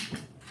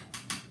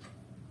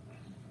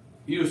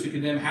 He used to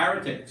condemn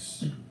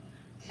heretics,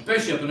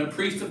 bishop and a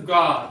priest of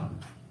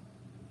God.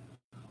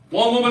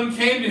 One woman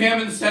came to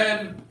him and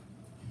said,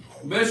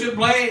 Bishop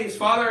Blaze,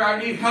 Father, I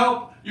need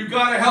help. You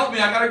got to help me.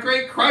 I got a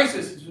great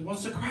crisis. He said,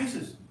 what's the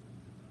crisis?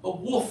 A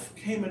wolf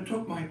came and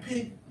took my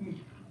pig.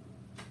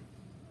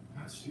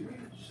 That's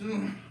serious.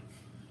 A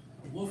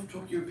wolf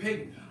took your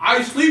pig.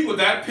 I sleep with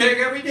that pig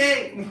every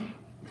day.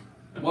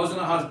 It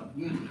wasn't a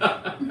husband.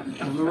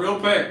 It was a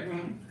real pig.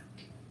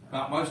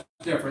 Not much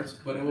difference,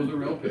 but it was a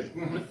real pig.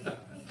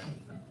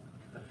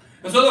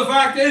 And so the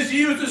fact is, she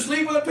used to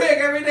sleep with a pig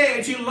every day,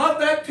 and she loved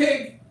that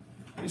pig.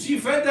 And she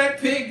fed that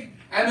pig,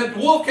 and the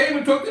wolf came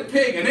and took the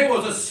pig, and it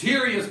was a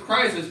serious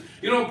crisis.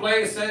 You know what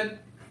Blaze said?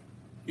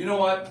 You know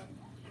what?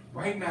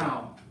 Right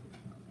now,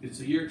 it's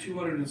the year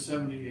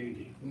 270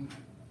 AD,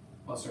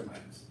 plus or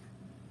minus.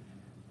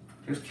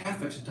 There's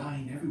Catholics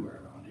dying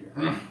everywhere around here.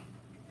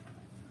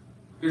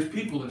 There's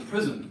people in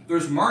prison.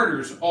 There's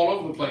martyrs all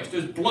over the place.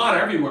 There's blood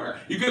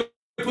everywhere. You could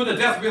put to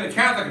death for being a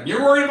Catholic, and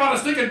you're worried about a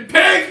stinking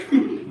pig?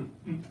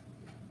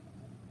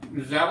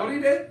 Is that what he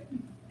did?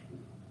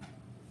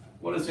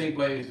 What does St.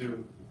 Blaise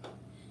do?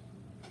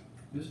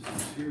 This is a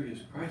serious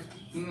crisis.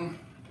 I'm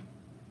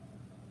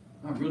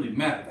really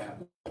mad at that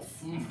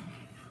wolf.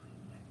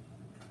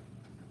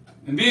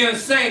 And being a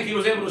saint, he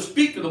was able to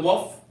speak to the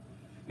wolf.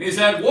 And he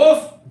said,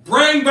 Wolf,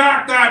 bring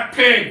back that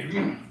pig.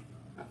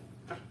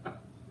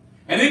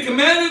 And he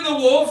commanded the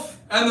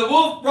wolf, and the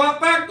wolf brought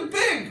back the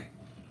pig.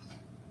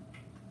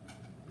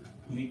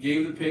 And he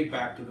gave the pig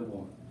back to the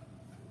woman.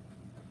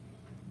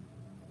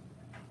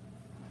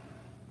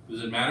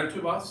 Does it matter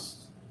to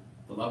us,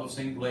 the love of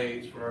St.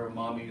 Blaise for our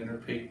mommy and her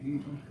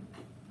pig?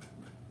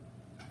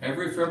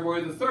 Every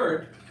February the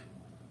 3rd,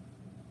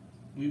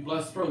 we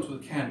bless throats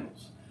with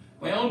candles.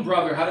 My own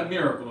brother had a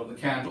miracle of the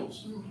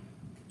candles. In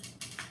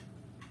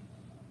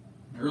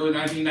the early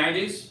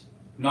 1990s,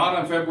 not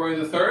on February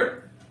the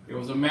 3rd, there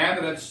was a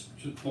man that was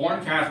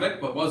born Catholic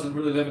but wasn't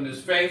really living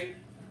his faith,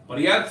 but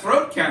he had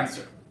throat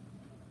cancer.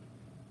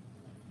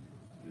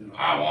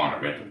 I want a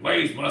bit of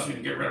Blaise bless me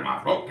to get rid of my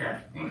throat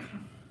cancer.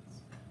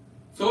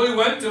 So we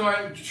went to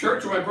my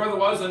church where my brother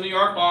was in New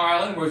York, Long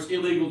Island, where it's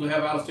illegal to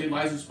have out-of-state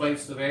license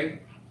plates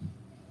today.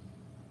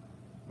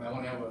 I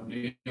want to have a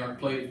New York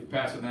plate for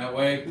passing that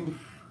way.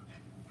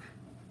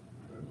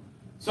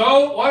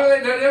 So what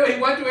did they do? He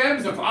went to him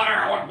and said, Father,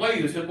 I want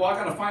Blaise. He said, well, I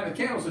got to find the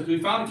candles. So we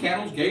found the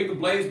candles, gave the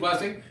Blaise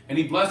blessing, and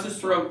he blessed his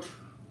throat.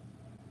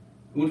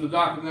 He went to the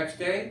doctor the next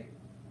day,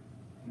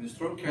 and his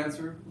throat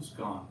cancer was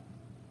gone.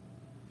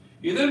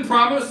 He then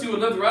promised he would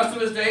live the rest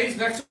of his days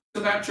next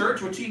to that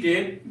church, which he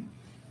did,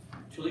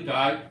 until he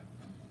died,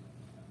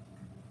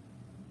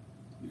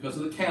 because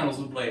of the candles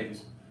of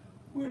Blaise.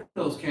 Where did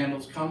those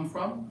candles come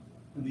from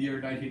in the year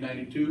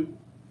 1992?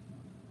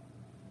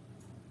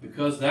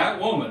 Because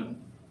that woman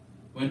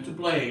went to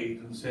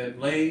Blaise and said,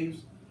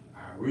 Blaise,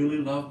 I really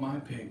love my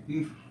pig.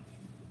 And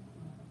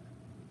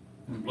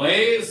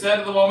Blaise said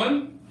to the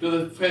woman, to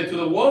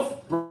the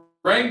wolf,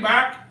 bring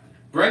that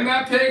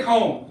pig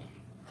home.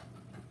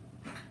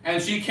 And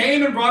she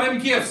came and brought him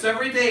gifts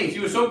every day. She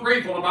was so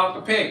grateful about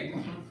the pig.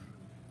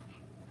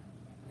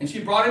 And she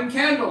brought him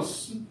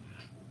candles.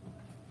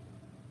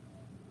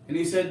 And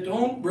he said,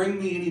 don't bring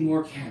me any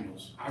more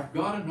candles. I've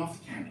got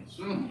enough candles.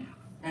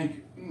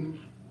 Thank you.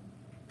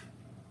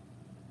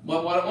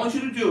 But what I want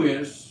you to do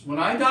is, when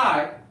I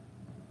die,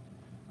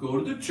 go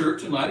to the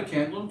church and light a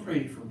candle and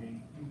pray for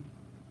me.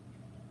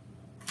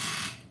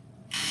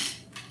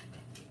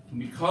 And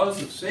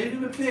because of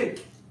saving the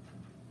pig,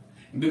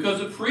 and because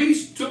the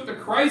priest took the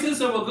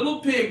crisis of a little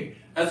pig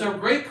as a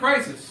great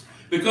crisis,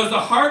 because the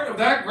heart of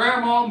that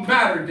grandma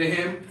mattered to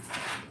him,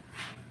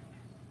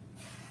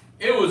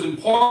 it was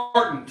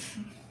important.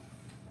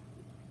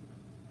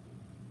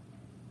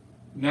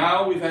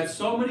 Now we've had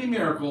so many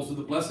miracles of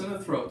the blessing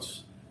of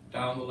throats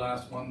down the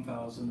last 500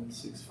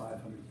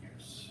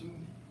 years.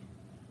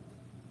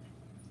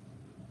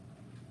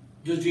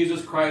 Does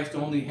Jesus Christ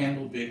only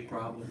handle big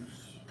problems?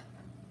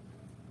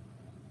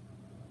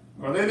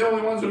 Are they the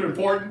only ones that are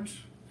important?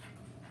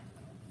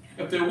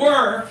 If they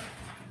were,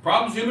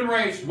 problems of the human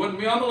race wouldn't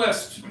be on the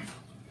list,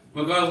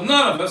 because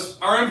none of us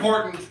are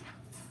important.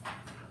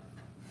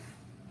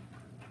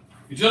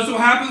 It just so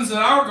happens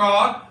that our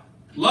God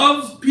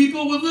loves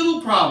people with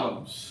little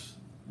problems.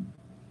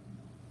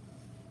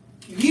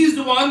 And He's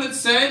the one that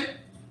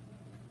said,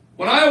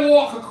 when I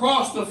walk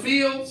across the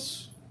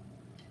fields,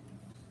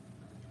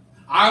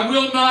 I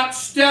will not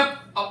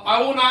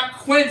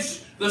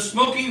quench the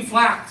smoking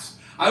flax.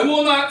 I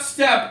will not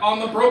step on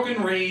the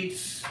broken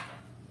reeds.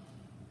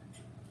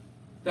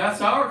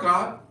 That's our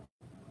God.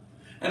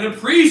 And a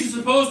priest is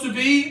supposed to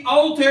be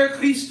alter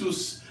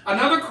Christus,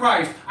 another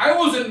Christ. I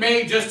wasn't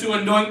made just to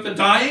anoint the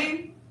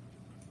dying.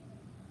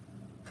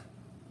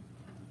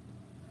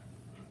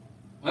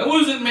 I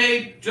wasn't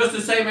made just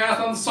to say Mass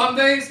on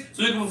Sundays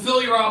so you can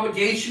fulfill your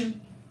obligation.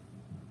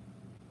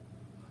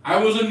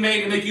 I wasn't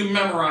made to make you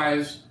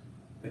memorize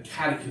the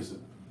catechism.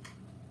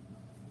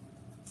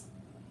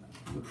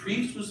 The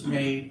priest was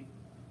made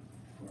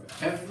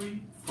for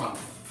every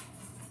problem.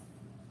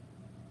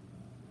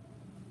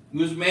 He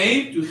was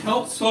made to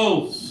help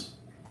souls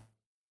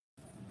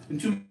and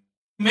to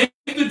make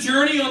the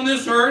journey on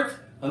this earth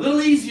a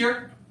little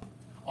easier,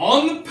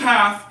 on the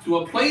path to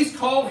a place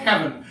called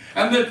heaven.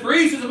 And the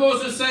priest is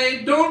supposed to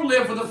say, don't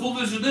live for the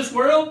foolishness of this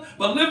world,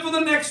 but live for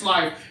the next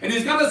life. And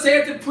he's got to say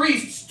it to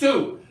priests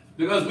too,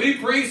 because we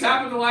priests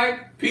happen to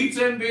like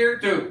pizza and beer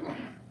too.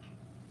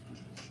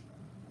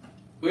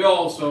 We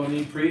also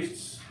need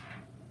priests.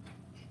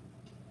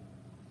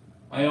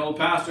 My old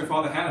pastor,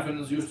 Father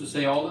Hannafin, used to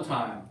say all the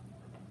time,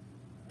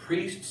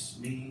 priests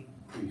need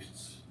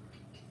priests.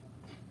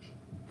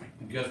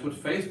 And guess what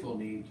faithful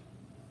need?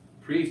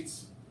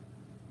 Priests.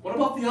 What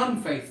about the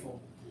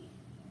unfaithful?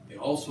 They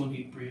also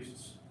need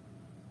priests.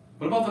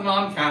 What about the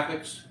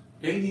non-Catholics?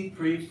 They need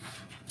priests.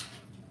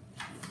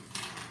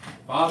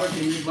 Father,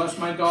 can you bless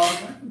my dog?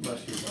 I can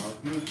bless your dog.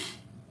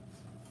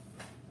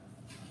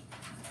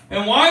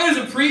 And why is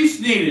a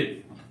priest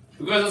needed?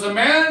 Because as a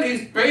man,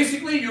 he's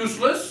basically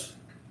useless.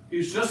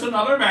 He's just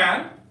another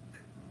man.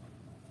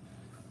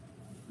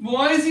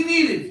 Why is he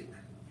needed?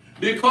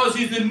 Because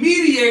he's the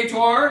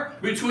mediator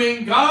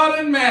between God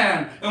and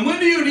man. And when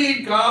do you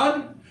need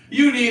God?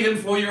 You need him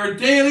for your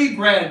daily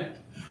bread.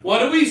 What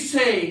do we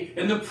say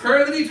in the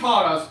prayer that he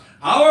taught us?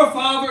 Our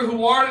Father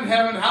who art in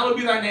heaven, hallowed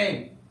be thy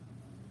name.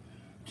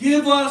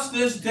 Give us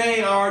this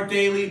day our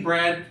daily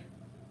bread.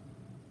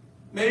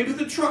 Maybe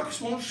the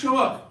trucks won't show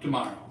up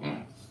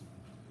tomorrow.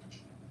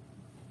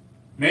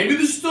 Maybe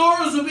the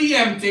stores will be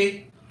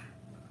empty.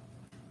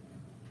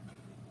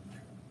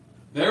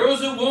 There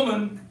was a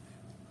woman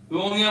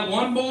who only had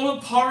one bowl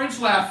of porridge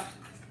left.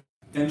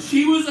 And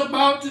she was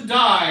about to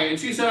die. And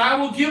she said, I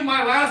will give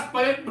my last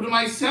bite to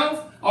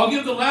myself. I'll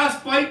give the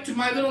last bite to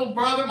my little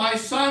brother, my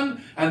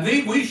son, and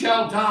then we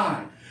shall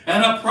die.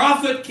 And a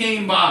prophet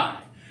came by.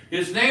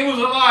 His name was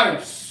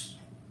Elias.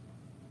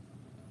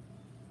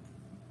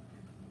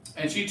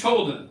 And she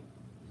told him.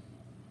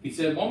 He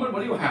said, woman, what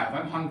do you have?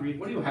 I'm hungry.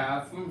 What do you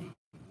have?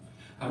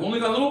 I've only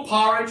got a little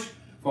porridge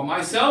for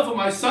myself and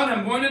my son.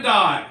 I'm going to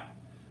die.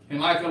 And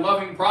like a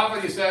loving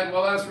prophet, he said,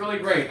 well, that's really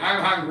great.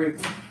 I'm hungry.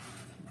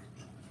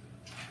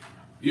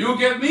 You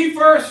give me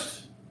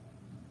first,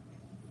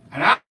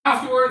 and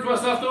afterwards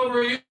what's left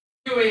over you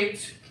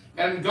eat,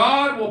 and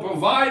God will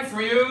provide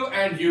for you,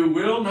 and you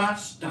will not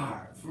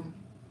starve.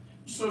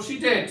 So she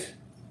did,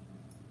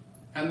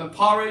 and the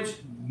porridge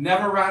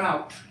never ran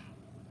out.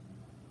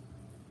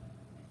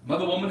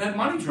 Another woman had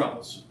money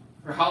troubles.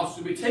 Her house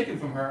would be taken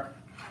from her.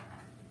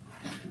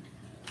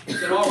 He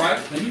said, all right,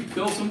 then you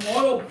fill some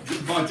oil,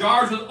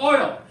 jars with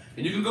oil,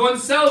 and you can go and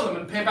sell them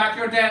and pay back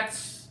your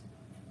debts.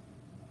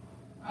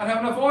 I don't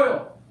have enough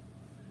oil.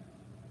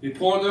 He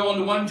poured the oil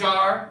into one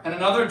jar, and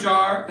another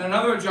jar, and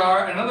another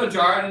jar, and another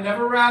jar, and it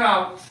never ran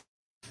out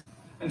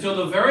until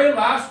the very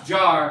last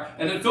jar,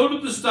 and it filled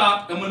up to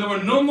stop, and when there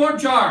were no more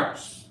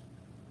jars,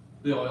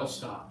 the oil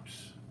stopped.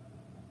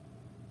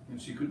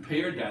 And she could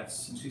pay her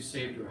debts, and she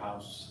saved her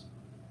house.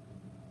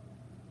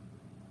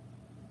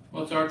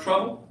 What's our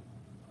trouble?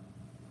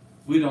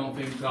 We don't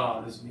think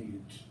God is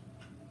needed.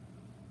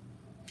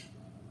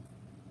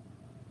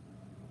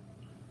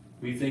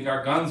 We think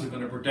our guns are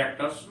going to protect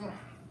us.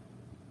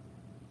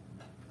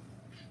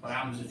 What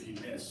happens if you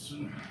miss?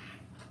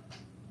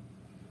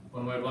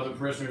 One of my beloved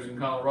prisoners in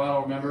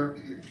Colorado, remember?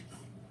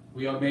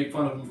 We had made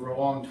fun of him for a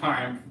long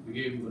time. We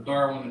gave him the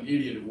Darwin and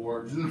Idiot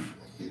Awards.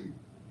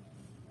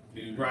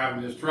 He was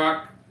driving his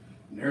truck,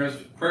 and there's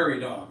a prairie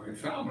dog. He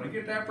said, I'm going to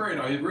get that prairie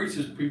dog. He reached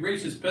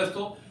his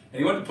pistol, and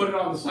he went to put it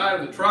on the side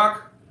of the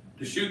truck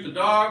to shoot the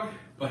dog,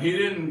 but he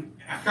didn't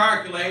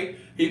calculate.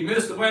 He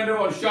missed the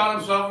window and shot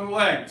himself in the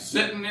leg,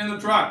 sitting in the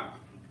truck.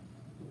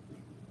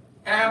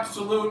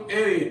 Absolute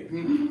idiot.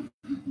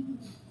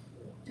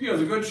 He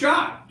was a good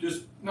shot,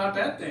 just not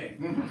that day.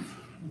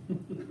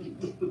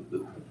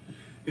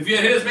 If he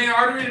had hit his main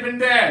artery, he'd have been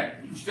dead.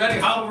 Instead, he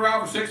hobbled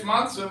around for 6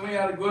 months, and we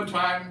had a good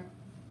time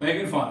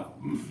making fun of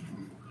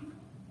him.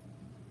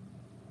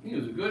 He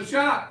was a good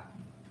shot.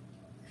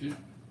 Just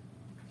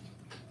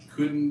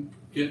couldn't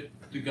get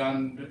the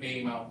gun to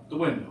aim out the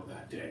window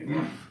that day.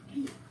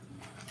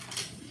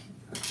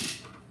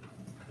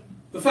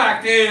 The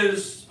fact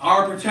is,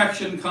 our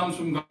protection comes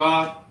from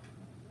God.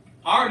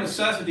 Our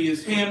necessity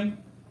is Him.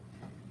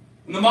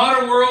 In the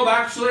modern world,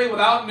 actually,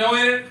 without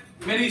knowing it,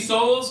 many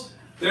souls,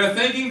 they're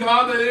thinking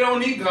God that they don't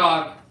need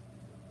God.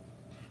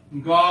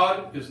 And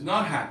God is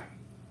not happy.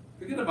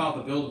 Forget about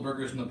the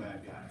Bilderbergers and the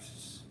bad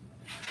guys.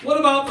 What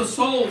about the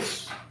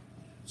souls?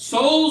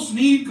 Souls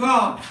need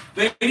God.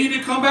 They need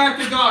to come back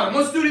to God. And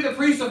what's duty the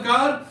priest of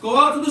God? Go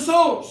out to the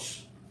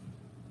souls.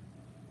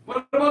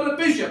 What about the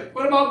bishop?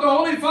 What about the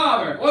Holy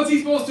Father? What's he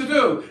supposed to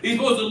do? He's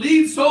supposed to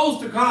lead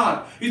souls to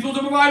God. He's supposed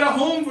to provide a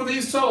home for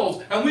these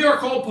souls. And we are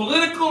called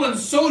political and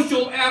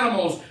social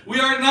animals. We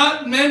are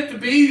not meant to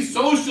be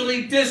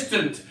socially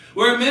distant.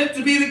 We're meant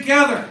to be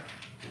together.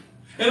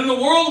 And in the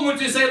world in which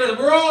they say that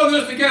we're all in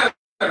this together,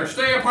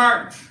 stay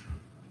apart.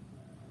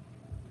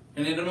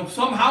 And it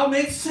somehow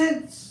makes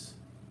sense.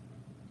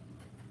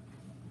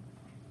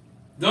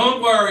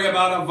 Don't worry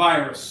about a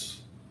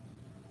virus.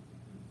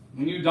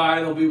 When you die,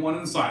 there'll be one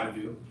inside of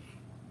you.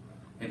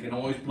 and can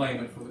always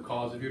blame it for the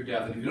cause of your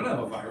death. And if you don't have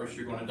a virus,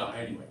 you're going to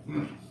die anyway.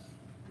 You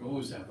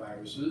always have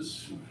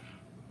viruses.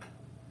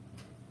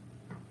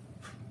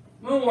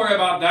 Don't worry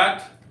about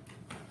that.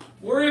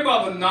 Worry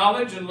about the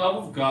knowledge and love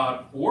of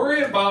God.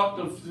 Worry about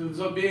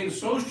the being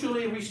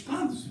socially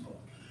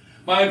responsible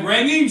by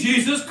bringing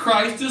Jesus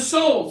Christ to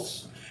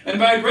souls and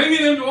by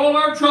bringing them to all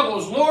our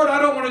troubles. Lord, I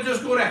don't want to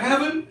just go to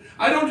heaven.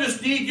 I don't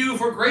just need you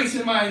for grace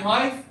in my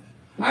life.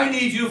 I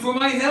need you for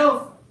my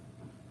health.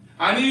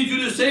 I need you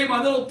to save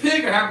my little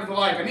pig I happen to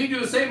like. I need you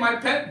to save my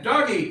pet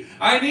doggy.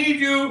 I need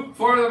you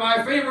for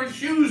my favorite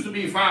shoes to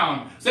be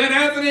found. St.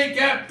 Anthony,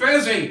 get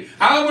busy.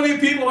 How many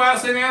people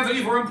ask St.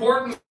 Anthony for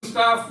important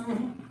stuff?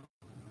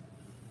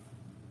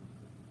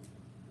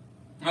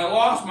 I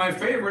lost my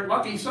favorite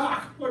lucky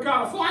sock. I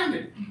gotta find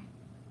it.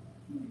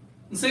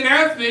 And St.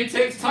 Anthony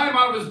takes time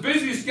out of his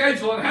busy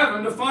schedule in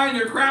heaven to find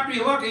your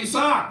crappy lucky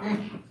sock.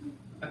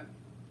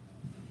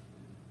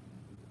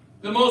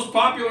 The most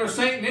popular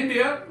saint in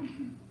India.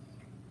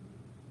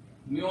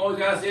 We always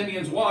ask the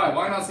Indians why.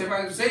 Why not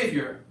St.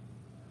 Xavier?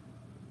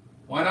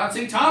 Why not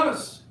St.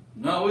 Thomas?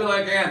 No, we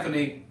like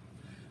Anthony.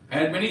 I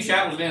had many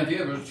chapels in Anthony.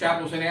 There was a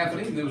chapel of St.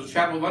 Anthony. There was a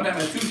chapel, one time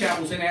I had 2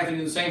 chapels of St. Anthony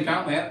in the same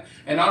town.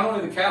 And not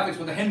only the Catholics,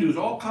 but the Hindus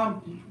all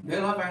come. They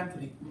love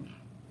Anthony.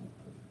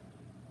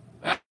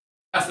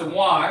 Ask them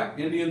why.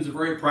 Indians are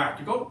very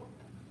practical.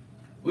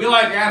 We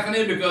like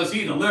Anthony because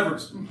he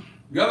delivers.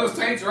 The other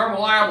saints are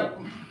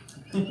unreliable.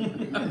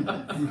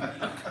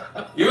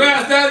 You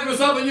ask that for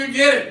something, you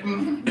get it.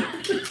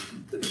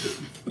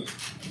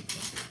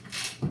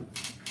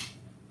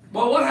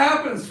 But what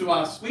happens to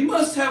us? We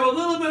must have a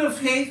little bit of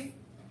faith,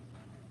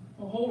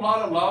 a whole lot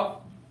of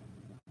love,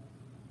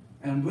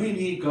 and we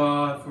need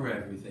God for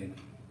everything.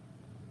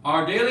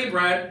 Our daily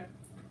bread,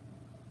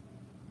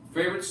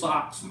 favorite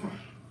socks,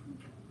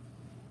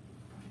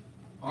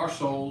 our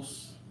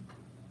souls,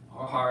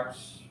 our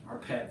hearts, our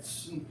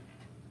pets,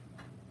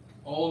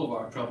 all of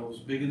our troubles,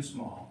 big and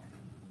small.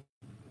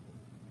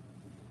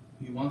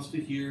 He wants to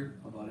hear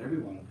about every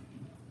one of them.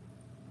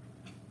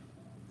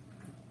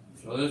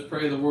 So let's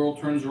pray the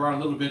world turns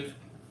around a little bit.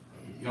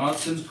 God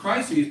sends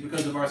crises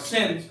because of our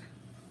sins.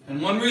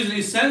 And one reason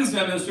he sends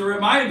them is to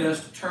remind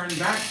us to turn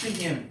back to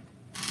him.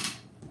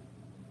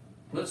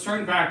 Let's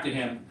turn back to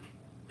him.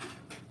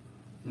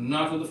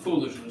 Not to the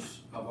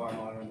foolishness of our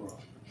modern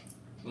world.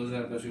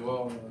 Bless you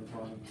all in the name of the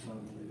Father, and the Son,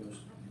 and the Holy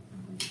Ghost.